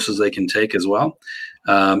carte courses they can take as well.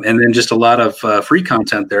 And then just a lot of free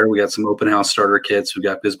content there. We got some open house starter kits. We've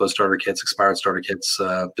got BizBuzz starter kits, expired starter kits,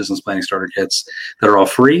 business planning starter kits that are all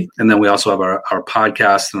free. And then we also have our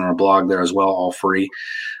podcast and our blog there as well, all free.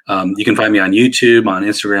 You can find me on YouTube, on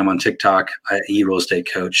Instagram, on TikTok, at eReal Estate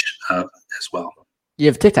Coach as well. You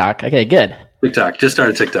have TikTok. Okay, good. TikTok. Just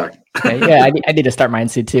started TikTok. Okay, yeah, I need to start mine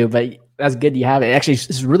soon too, but that's good you have it. Actually,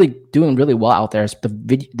 it's really doing really well out there.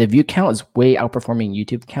 The view count is way outperforming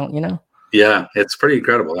YouTube count, Yeah, it's pretty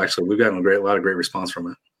incredible. Actually, we've gotten a lot of great response from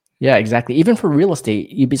it. Yeah, exactly. Even for real estate,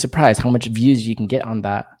 you'd be surprised how much views you can get on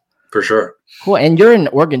that. For sure. Cool. And you're in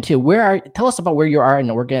Oregon too. Tell us about where you are in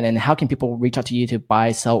Oregon and how can people reach out to you to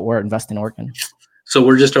buy, sell, or invest in Oregon? So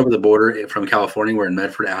we're just over the border from California. We're in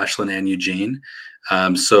Medford, Ashland, and Eugene.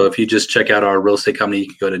 So if you just check out our real estate company, you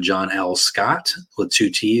can go to johnlscott with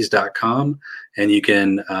 2Ts.com and you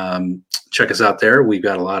can check us out there. We've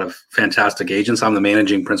got a lot of fantastic agents. I'm the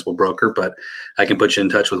managing principal broker, but I can put you in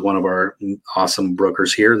touch with one of our awesome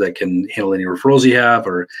brokers here that can handle any referrals you have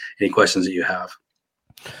or any questions that you have.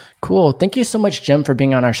 Cool. Thank you so much, Jim, for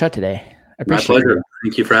being on our show today. I appreciate it. My pleasure.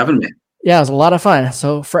 Thank you for having me. Yeah, it was a lot of fun.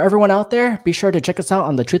 So for everyone out there, be sure to check us out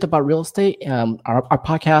on The Truth About Real Estate, our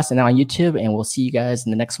podcast, and on YouTube, and we'll see you guys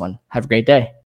in the next one. Have a great day.